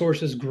have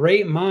resources,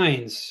 great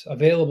minds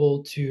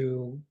available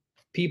to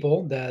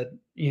people that,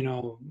 I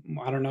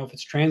don't know if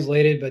it's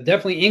translated, but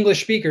definitely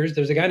English speakers.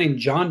 There's a guy named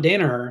John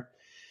Danaher,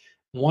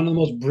 one of the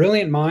most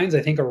brilliant minds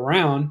I think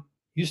around.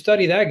 You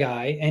study that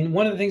guy, and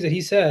one of the things that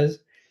he says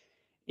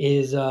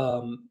is,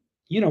 when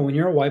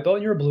you're a white belt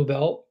and you're a blue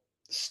belt,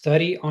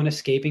 study on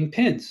escaping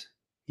pins.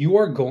 You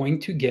are going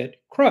to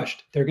get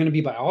crushed. They're going to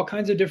be by all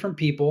kinds of different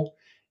people.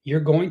 You're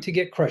going to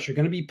get crushed. You're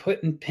going to be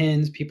put in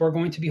pins. People are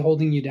going to be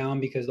holding you down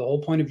because the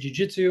whole point of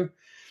jiu-jitsu,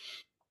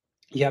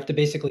 you have to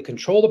basically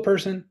control the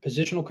person,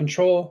 positional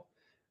control,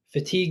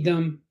 fatigue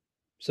them,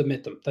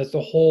 submit them. That's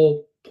the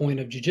whole point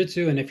of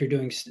jiu-jitsu. And if you're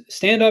doing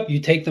stand-up, you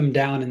take them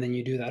down and then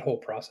you do that whole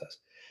process.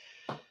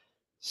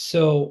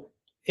 So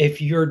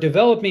if you're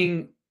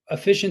developing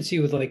efficiency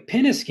with like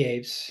pin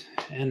escapes,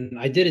 and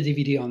I did a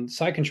DVD on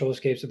side control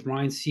escapes with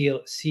Ryan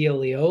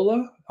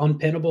Cialiola,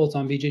 Unpinnable. It's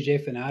on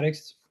BJJ Fanatics.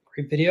 It's a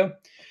great video.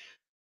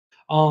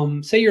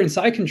 Say you're in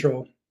side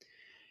control,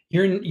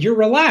 you're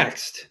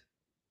relaxed.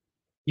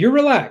 You're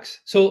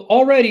relaxed. So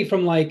already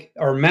from like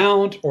our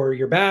mount or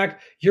your back,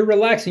 you're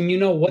relaxing. You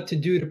know what to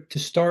do to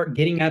start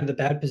getting out of the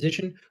bad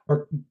position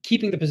or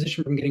keeping the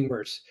position from getting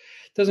worse.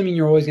 Doesn't mean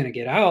you're always going to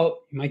get out.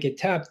 You might get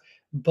tapped,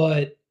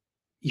 but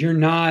you're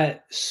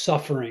not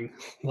suffering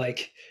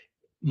like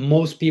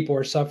most people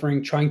are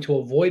suffering trying to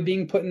avoid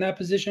being put in that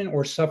position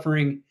or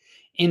suffering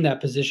in that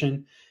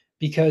position,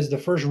 because the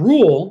first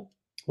rule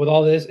with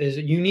all this is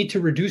you need to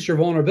reduce your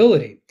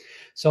vulnerability.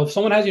 So if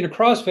someone has you in a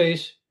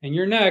crossface and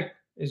your neck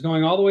is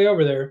going all the way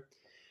over there,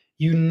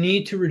 you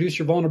need to reduce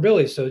your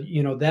vulnerability. So,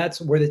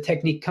 that's where the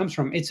technique comes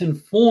from. It's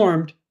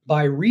informed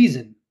by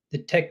reason. The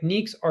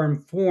techniques are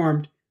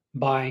informed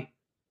by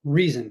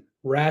reason,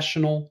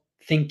 rational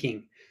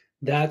thinking.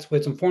 That's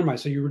what's informed by.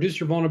 So you reduce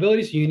your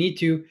vulnerability. So you need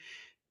to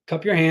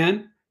cup your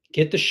hand,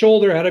 get the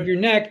shoulder out of your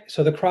neck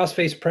so the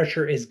crossface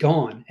pressure is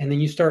gone. And then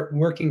you start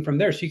working from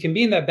there. So you can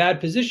be in that bad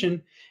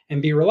position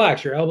and be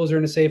relaxed. Your elbows are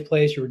in a safe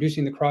place. You're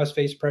reducing the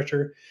crossface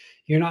pressure.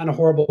 You're not in a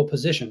horrible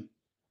position.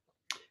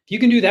 If you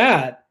can do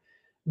that,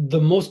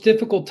 the most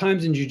difficult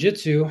times in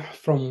jiu-jitsu,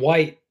 from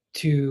white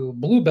to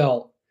blue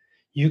belt,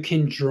 you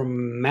can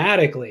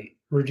dramatically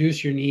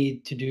reduce your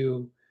need to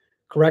do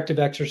corrective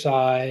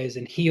exercise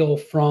and heal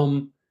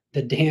from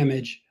the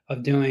damage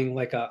of doing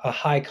like a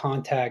high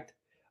contact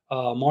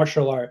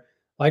martial art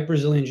like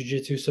Brazilian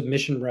Jiu-Jitsu,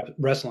 submission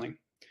wrestling.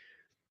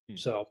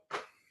 So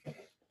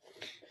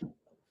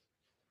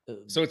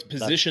it's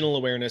positional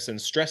awareness and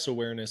stress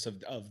awareness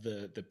of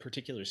the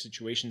particular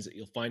situations that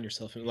you'll find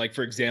yourself in. Like,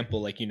 for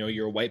example, like,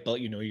 you're a white belt,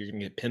 you're going to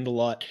get pinned a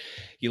lot.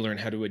 You learn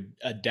how to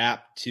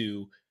adapt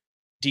to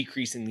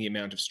decreasing the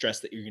amount of stress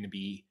that you're going to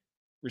be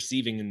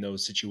receiving in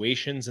those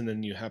situations, and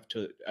then you have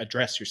to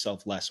address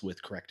yourself less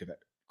with corrective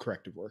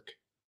work.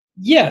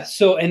 Yeah.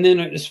 So, and then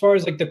as far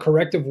as like the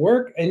corrective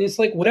work, and it's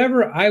like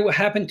whatever I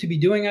happened to be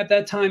doing at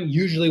that time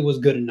usually was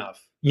good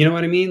enough. You know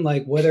what I mean?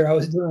 Like whether I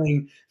was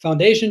doing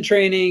foundation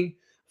training,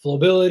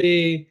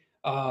 flowability,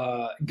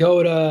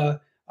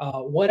 GOTA,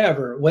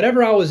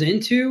 whatever I was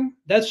into,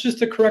 that's just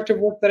the corrective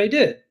work that I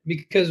did.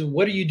 Because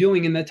what are you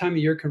doing in that time of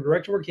your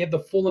corrective work? You have the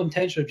full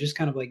intention of just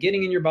kind of like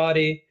getting in your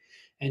body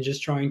and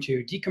just trying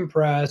to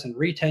decompress and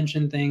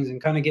retension things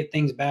and kind of get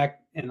things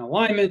back in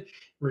alignment,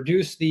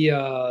 reduce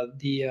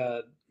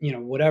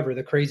whatever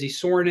the crazy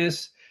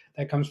soreness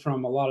that comes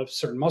from a lot of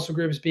certain muscle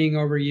groups being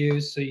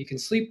overused, so you can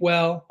sleep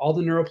well. All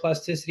the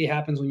neuroplasticity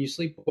happens when you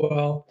sleep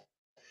well,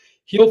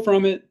 heal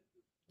from it,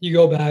 you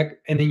go back,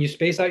 and then you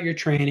space out your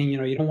training.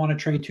 You don't want to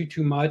train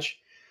too much.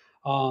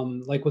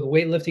 Like with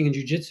weightlifting and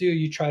jiu-jitsu,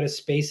 you try to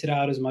space it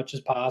out as much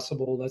as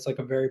possible. That's like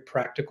a very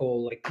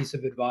practical like piece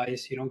of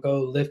advice. You don't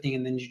go lifting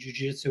and then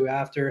jiu-jitsu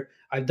after.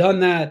 I've done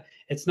that.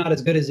 It's not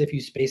as good as if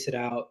you space it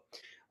out.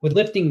 With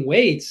lifting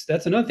weights,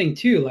 that's another thing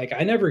too. Like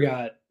I never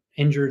got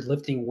injured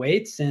lifting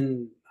weights,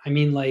 and I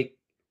mean, like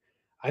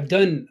I've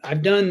done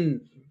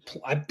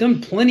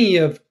plenty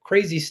of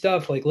crazy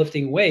stuff like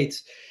lifting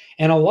weights,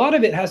 and a lot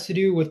of it has to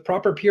do with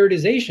proper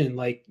periodization.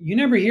 Like you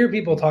never hear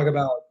people talk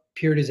about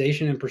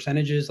periodization and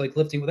percentages like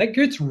lifting. That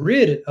gets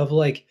rid of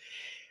like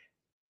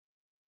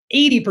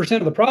 80%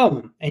 of the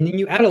problem, and then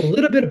you add a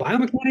little bit of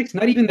biomechanics,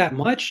 not even that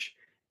much,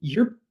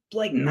 you're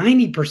like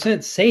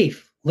 90%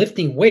 safe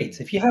lifting weights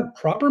if you have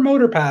proper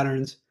motor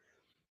patterns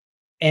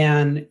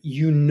and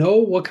you know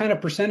what kind of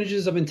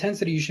percentages of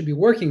intensity you should be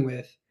working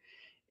with.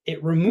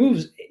 It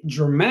removes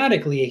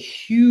dramatically a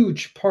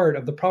huge part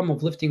of the problem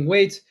of lifting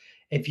weights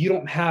if you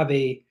don't have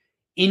a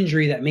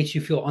injury that makes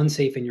you feel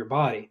unsafe in your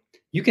body.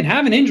 You can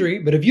have an injury,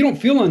 but if you don't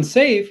feel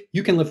unsafe,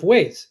 you can lift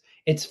weights.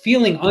 It's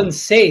feeling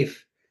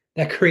unsafe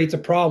that creates a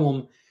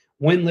problem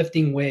when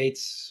lifting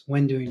weights,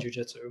 when doing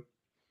jiu-jitsu.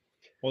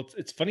 Well,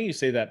 it's funny you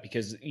say that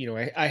because,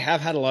 I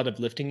have had a lot of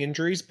lifting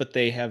injuries, but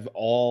they have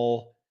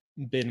all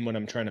been when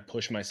I'm trying to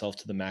push myself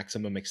to the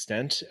maximum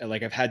extent.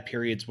 Like I've had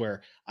periods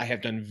where I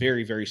have done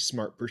very, very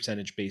smart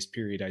percentage-based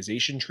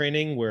periodization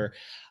training where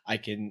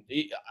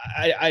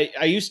I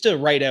used to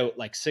write out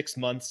like 6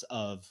 months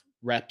of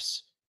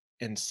reps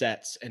and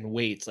sets and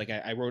weights. Like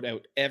I wrote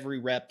out every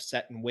rep,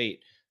 set, and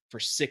weight for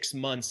 6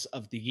 months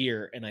of the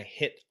year, and I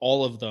hit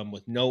all of them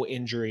with no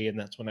injury. And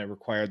that's when I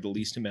required the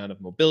least amount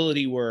of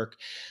mobility work,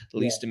 the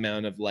least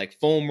amount of like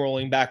foam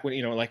rolling back when,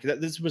 like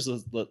this was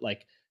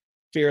like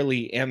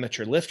fairly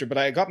amateur lifter, but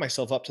I got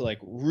myself up to like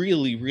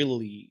really,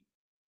 really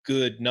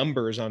good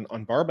numbers on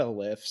barbell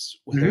lifts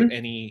without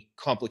any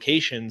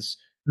complications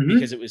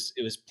because it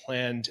was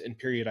planned and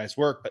periodized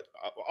work. But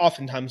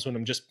oftentimes when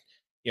I'm just,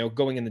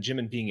 going in the gym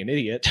and being an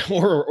idiot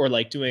or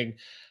like doing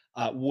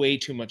way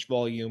too much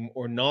volume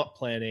or not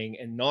planning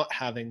and not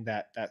having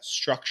that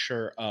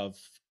structure of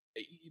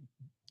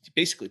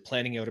basically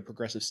planning out a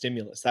progressive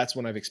stimulus, that's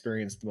when I've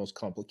experienced the most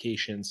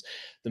complications,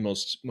 the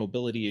most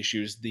mobility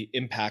issues, the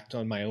impact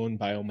on my own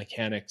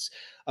biomechanics.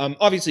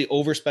 Obviously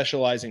over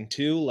specializing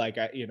too, like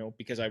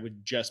because I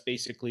would just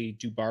basically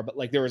do barbell.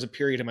 Like there was a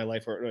period in my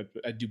life where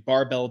I'd do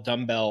barbell,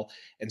 dumbbell,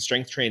 and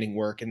strength training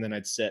work, and then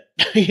I'd sit.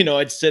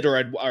 I'd sit or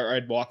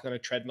I'd walk on a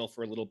treadmill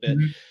for a little bit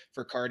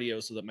for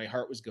cardio so that my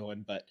heart was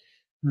going. But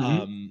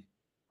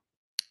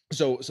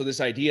so this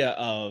idea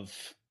of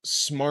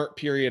smart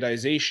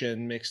periodization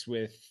mixed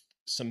with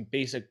some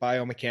basic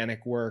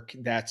biomechanic work,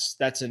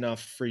 that's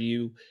enough for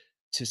you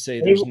to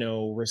say there's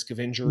no risk of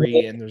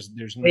injury and there's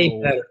way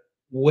no better.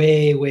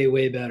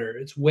 Way better.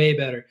 It's way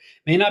better.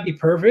 May not be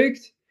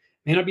perfect.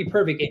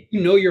 If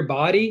you know your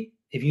body,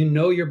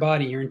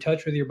 you're in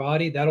touch with your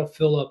body, that'll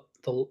fill up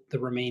the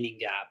remaining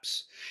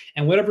gaps.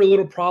 And whatever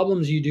little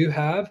problems you do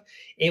have,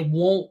 it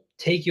won't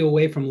take you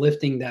away from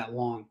lifting that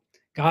long.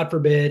 God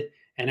forbid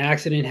an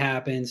accident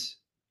happens.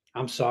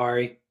 I'm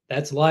sorry.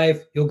 That's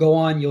life. You'll go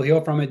on. You'll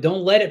heal from it.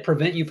 Don't let it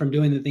prevent you from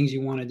doing the things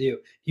you want to do.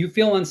 If you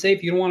feel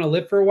unsafe, you don't want to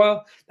lift for a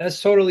while, that's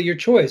totally your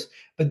choice.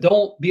 But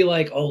don't be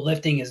like, oh,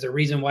 lifting is the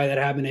reason why that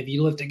happened. If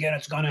you lift again,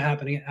 it's going to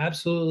happen again.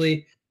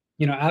 Absolutely.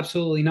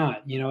 Absolutely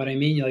not. You know what I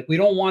mean? Like, we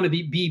don't want to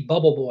be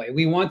bubble boy.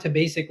 We want to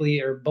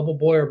basically, or bubble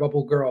boy or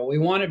bubble girl. We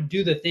want to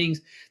do the things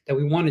that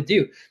we want to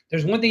do.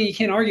 There's one thing you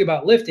can't argue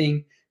about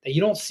lifting that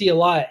you don't see a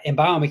lot in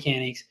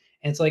biomechanics.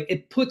 And it's like,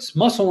 it puts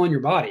muscle on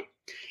your body.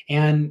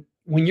 And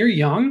when you're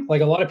young,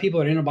 like a lot of people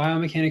that are into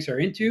biomechanics are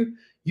into,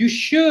 you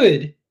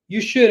should,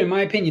 in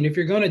my opinion, if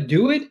you're going to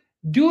do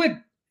it.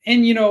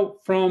 And,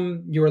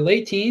 from your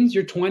late teens,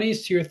 your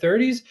 20s to your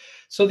 30s,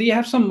 so that you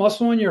have some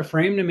muscle in your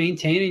frame to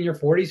maintain in your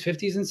 40s,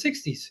 50s, and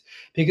 60s,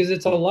 because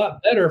it's a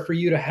lot better for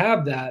you to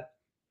have that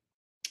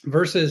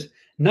versus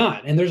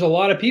not. And there's a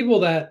lot of people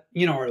that,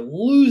 are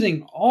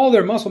losing all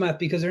their muscle mass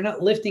because they're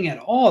not lifting at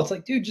all. It's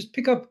like, dude, just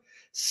pick up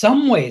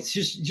some weights,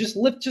 just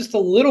lift just a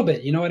little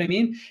bit. You know what I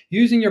mean?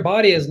 Using your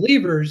body as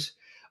levers.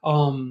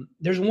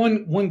 There's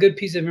one good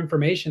piece of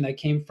information that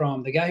came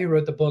from the guy who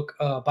wrote the book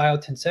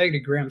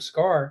Biotensegity, Graham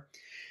Scarr.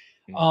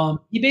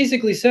 He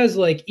basically says,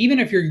 like, even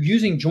if you're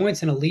using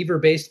joints in a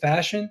lever-based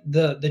fashion,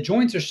 the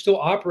joints are still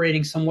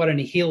operating somewhat in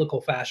a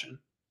helical fashion,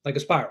 like a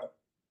spiral.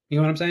 You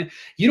know what I'm saying?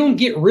 You don't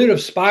get rid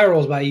of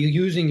spirals by you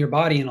using your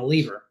body in a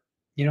lever.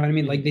 You know what I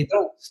mean? Like, they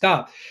don't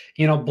stop.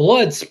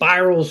 Blood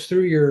spirals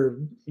through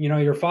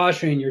your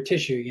fascia and your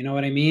tissue. You know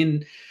what I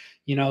mean?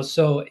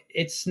 So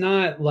it's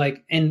not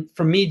like, and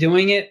for me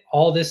doing it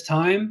all this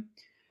time,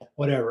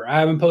 whatever. I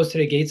haven't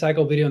posted a gait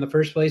cycle video in the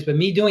first place, but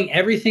me doing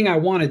everything I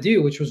want to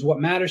do, which was what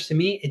matters to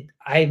me,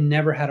 I've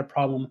never had a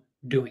problem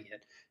doing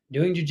it.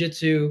 Doing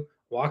jujitsu,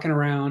 walking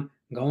around,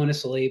 going to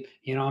sleep.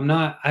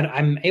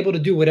 I'm able to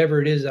do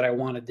whatever it is that I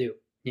want to do.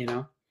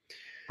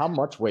 How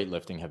much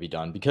weightlifting have you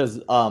done? Because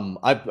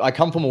I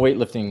come from a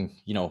weightlifting,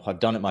 I've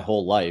done it my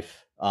whole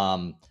life.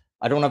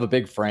 I don't have a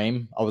big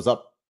frame. I was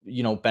up,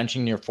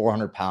 benching near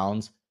 400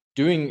 pounds,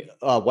 doing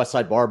West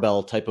Side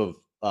Barbell type of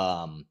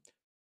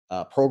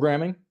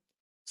programming.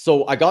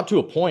 So I got to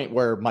a point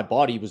where my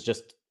body was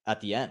just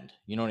at the end.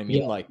 You know what I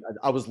mean? Yeah. Like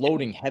I was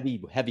loading heavy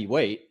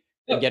weight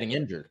and Yep. getting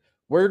injured.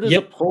 Where does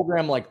a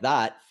program like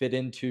that fit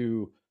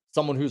into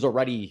someone who's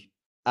already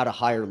at a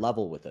higher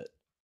level with it?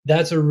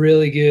 That's a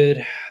really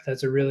good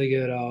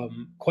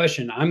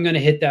question. I'm going to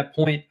hit that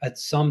point at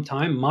some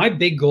time. My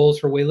big goals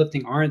for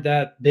weightlifting aren't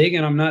that big,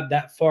 and I'm not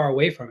that far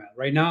away from it.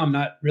 Right now, I'm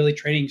not really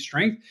training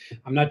strength.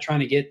 I'm not trying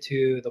to get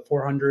to the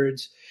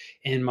 400s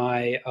in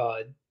my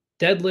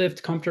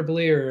deadlift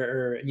comfortably,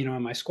 or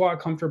in my squat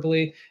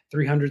comfortably,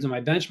 300s on my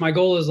bench. My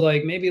goal is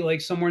maybe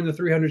somewhere in the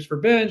 300s for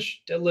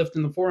bench, deadlift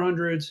in the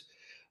 400s,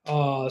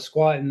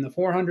 squat in the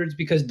 400s,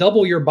 because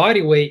double your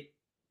body weight.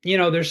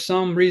 There's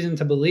some reason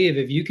to believe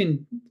if you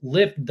can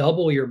lift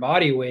double your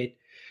body weight,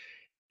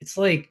 it's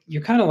like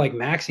you're kind of like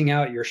maxing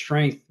out your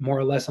strength more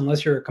or less,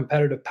 unless you're a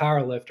competitive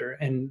power lifter.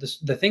 And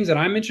the things that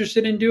I'm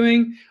interested in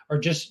doing are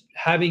just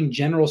having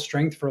general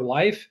strength for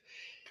life.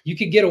 You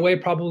could get away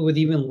probably with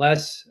even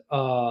less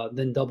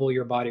than double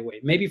your body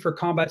weight. Maybe for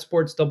combat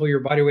sports, double your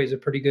body weight is a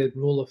pretty good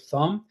rule of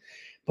thumb.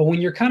 But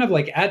when you're kind of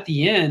like at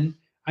the end,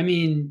 I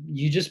mean,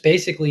 you just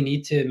basically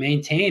need to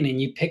maintain,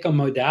 and you pick a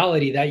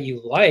modality that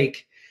you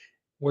like,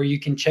 where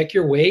you can check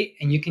your weight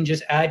and you can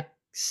just add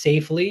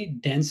safely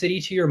density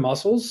to your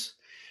muscles,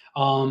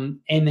 and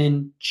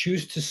then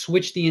choose to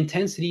switch the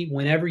intensity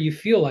whenever you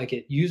feel like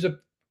it. Use a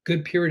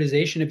good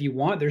periodization if you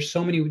want. There's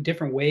so many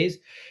different ways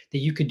that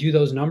you could do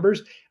those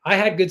numbers. I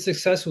had good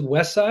success with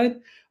West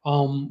Side.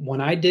 When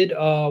I did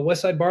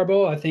West Side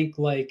Barbell, I think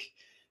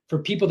for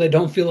people that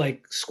don't feel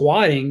like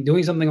squatting,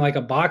 doing something like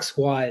a box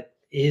squat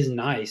is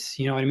nice.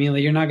 You know what I mean?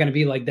 Like, you're not going to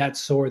be like that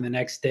sore the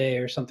next day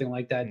or something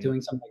like that,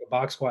 doing something like a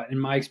box squat. In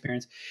my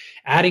experience,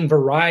 adding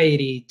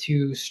variety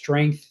to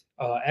strength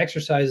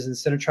exercises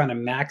instead of trying to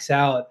max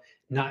out,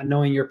 not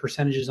knowing your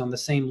percentages on the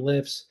same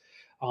lifts.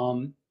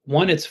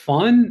 One, it's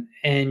fun,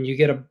 and you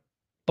get a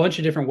bunch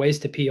of different ways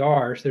to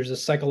PR. So there's a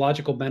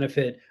psychological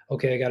benefit.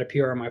 Okay, I got a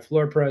PR on my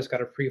floor press,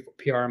 got a free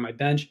PR on my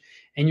bench,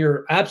 and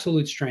your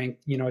absolute strength,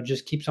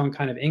 just keeps on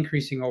kind of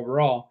increasing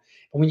overall.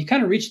 But when you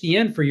kind of reach the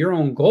end for your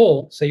own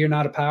goal, say you're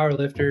not a power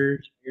lifter,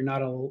 you're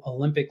not an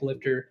Olympic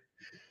lifter,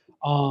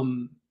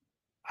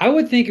 I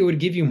would think it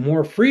would give you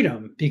more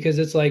freedom, because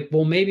it's like,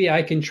 well, maybe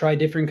I can try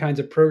different kinds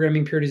of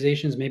programming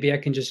periodizations. Maybe I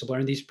can just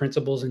learn these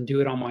principles and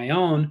do it on my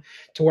own,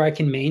 to where I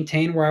can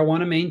maintain where I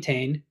want to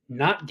maintain,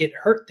 not get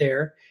hurt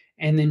there,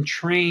 and then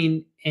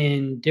train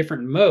in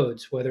different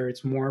modes, whether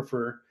it's more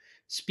for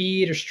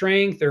speed or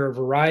strength, or a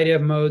variety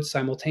of modes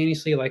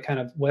simultaneously, like kind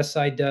of West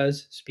Side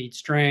does: speed,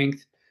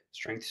 strength,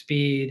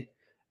 speed,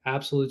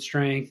 absolute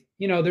strength.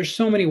 There's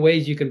so many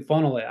ways you can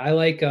funnel it. I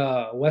like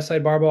West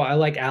Side Barbell. I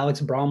like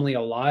Alex Bromley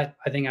a lot.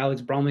 I think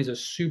Alex Bromley's a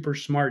super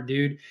smart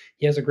dude.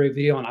 He has a great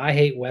video on I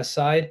Hate West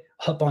Side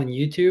up on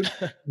YouTube.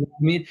 You know what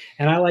I mean?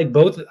 And I like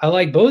both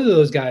of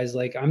those guys.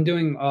 Like, I'm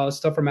doing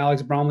stuff from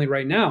Alex Bromley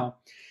right now.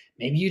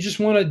 Maybe you just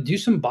want to do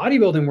some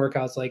bodybuilding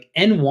workouts. Like,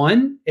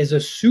 N1 is a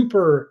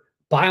super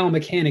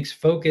biomechanics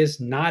focused,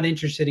 not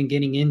interested in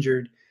getting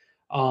injured,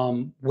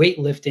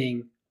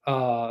 weightlifting,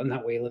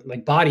 not weightlifting,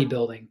 like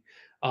bodybuilding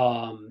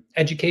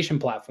education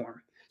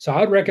platform. So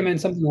I would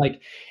recommend something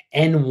like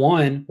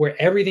N1, where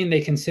everything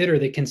they consider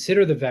the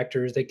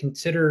vectors, they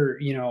consider,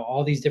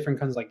 all these different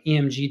kinds, like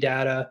EMG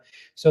data,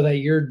 so that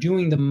you're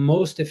doing the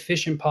most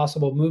efficient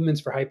possible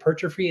movements for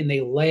hypertrophy, and they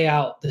lay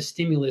out the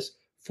stimulus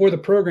for the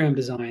program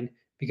design,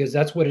 because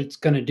that's what it's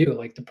going to do.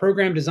 Like, the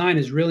program design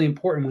is really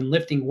important when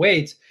lifting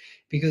weights,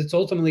 because it's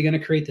ultimately going to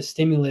create the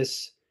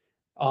stimulus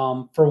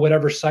for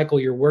whatever cycle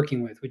you're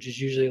working with, which is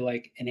usually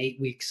like an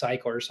 8-week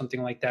cycle or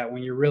something like that,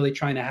 when you're really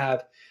trying to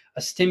have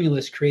a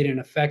stimulus create an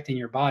effect in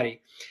your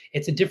body.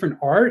 It's a different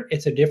art.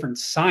 It's a different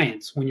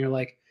science when you're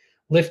like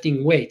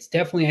lifting weights.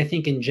 Definitely, I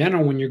think in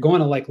general, when you're going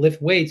to like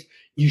lift weights,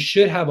 you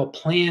should have a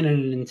plan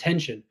and an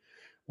intention.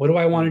 What do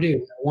I want to do?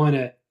 Do I want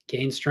to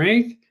gain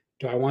strength?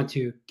 Do I want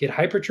to get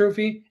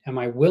hypertrophy? Am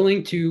I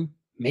willing to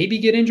maybe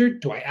get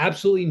injured? Do I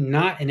absolutely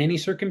not in any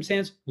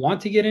circumstance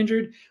want to get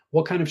injured?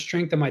 What kind of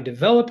strength am I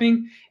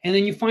developing? And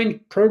then you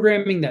find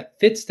programming that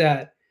fits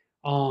that,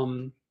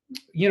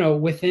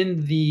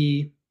 within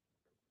the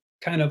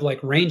kind of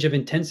like range of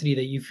intensity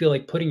that you feel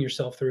like putting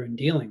yourself through and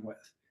dealing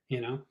with,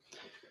 you know?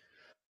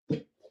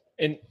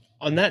 And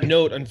on that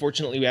note,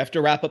 unfortunately, we have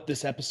to wrap up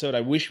this episode.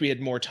 I wish we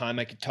had more time.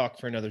 I could talk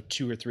for another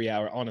 2 or 3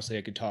 hours. Honestly,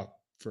 I could talk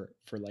for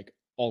like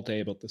all day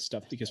about this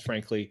stuff, because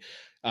frankly,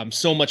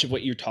 so much of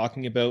what you're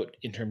talking about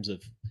in terms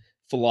of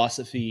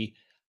philosophy,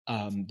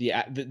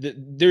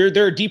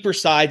 there are deeper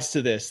sides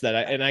to this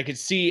that I could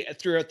see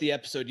throughout the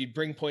episode. You'd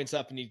bring points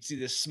up and you'd see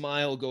this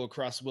smile go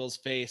across Will's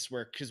face,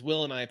 because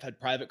Will and I have had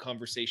private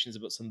conversations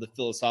about some of the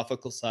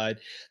philosophical side,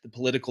 the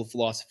political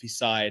philosophy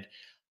side.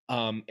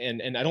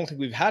 And I don't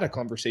think we've had a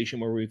conversation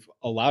where we've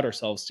allowed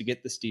ourselves to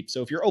get this deep.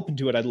 So if you're open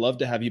to it, I'd love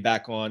to have you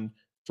back on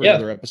for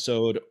another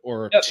episode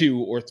or 2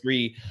 or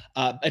 3.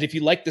 And if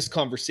you like this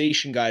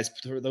conversation, guys,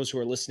 for those who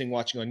are listening,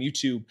 watching on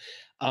YouTube,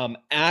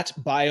 at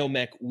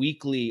Biomech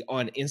Weekly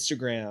on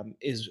Instagram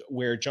is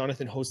where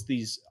Jonathan hosts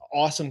these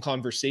awesome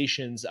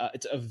conversations.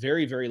 It's a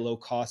very, very low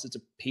cost. It's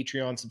a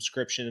Patreon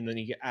subscription, and then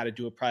you get added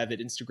to a private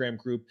Instagram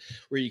group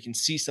where you can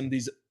see some of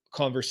these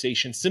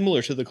conversations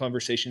similar to the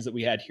conversations that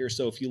we had here.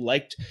 So if you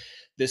liked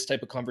this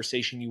type of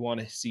conversation, you want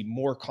to see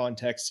more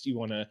context, you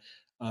want to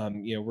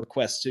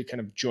request to kind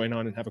of join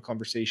on and have a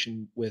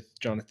conversation with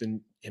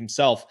Jonathan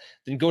himself,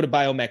 then go to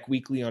Biomech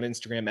Weekly on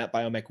Instagram at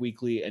Biomech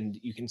Weekly, and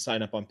you can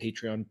sign up on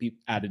Patreon, be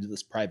added to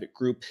this private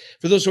group.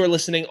 For those who are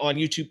listening on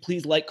YouTube,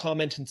 please like,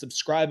 comment, and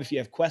subscribe. If you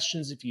have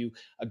questions, if you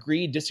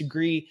agree,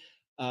 disagree,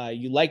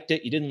 you liked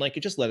it, you didn't like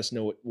it, just let us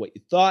know what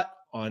you thought.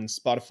 On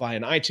Spotify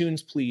and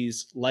iTunes,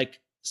 please like,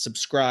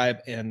 subscribe,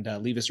 and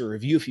leave us a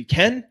review if you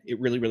can. It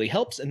really, really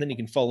helps. And then you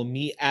can follow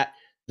me at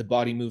The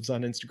Body Moves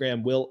on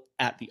Instagram, Will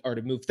at The Art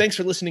of Move. Thanks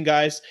for listening,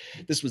 guys.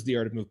 This was The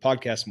Art of Move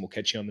podcast, and we'll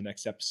catch you on the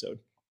next episode.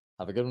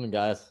 Have a good one,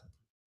 guys.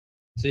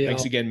 See you.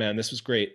 Thanks again, man. This was great.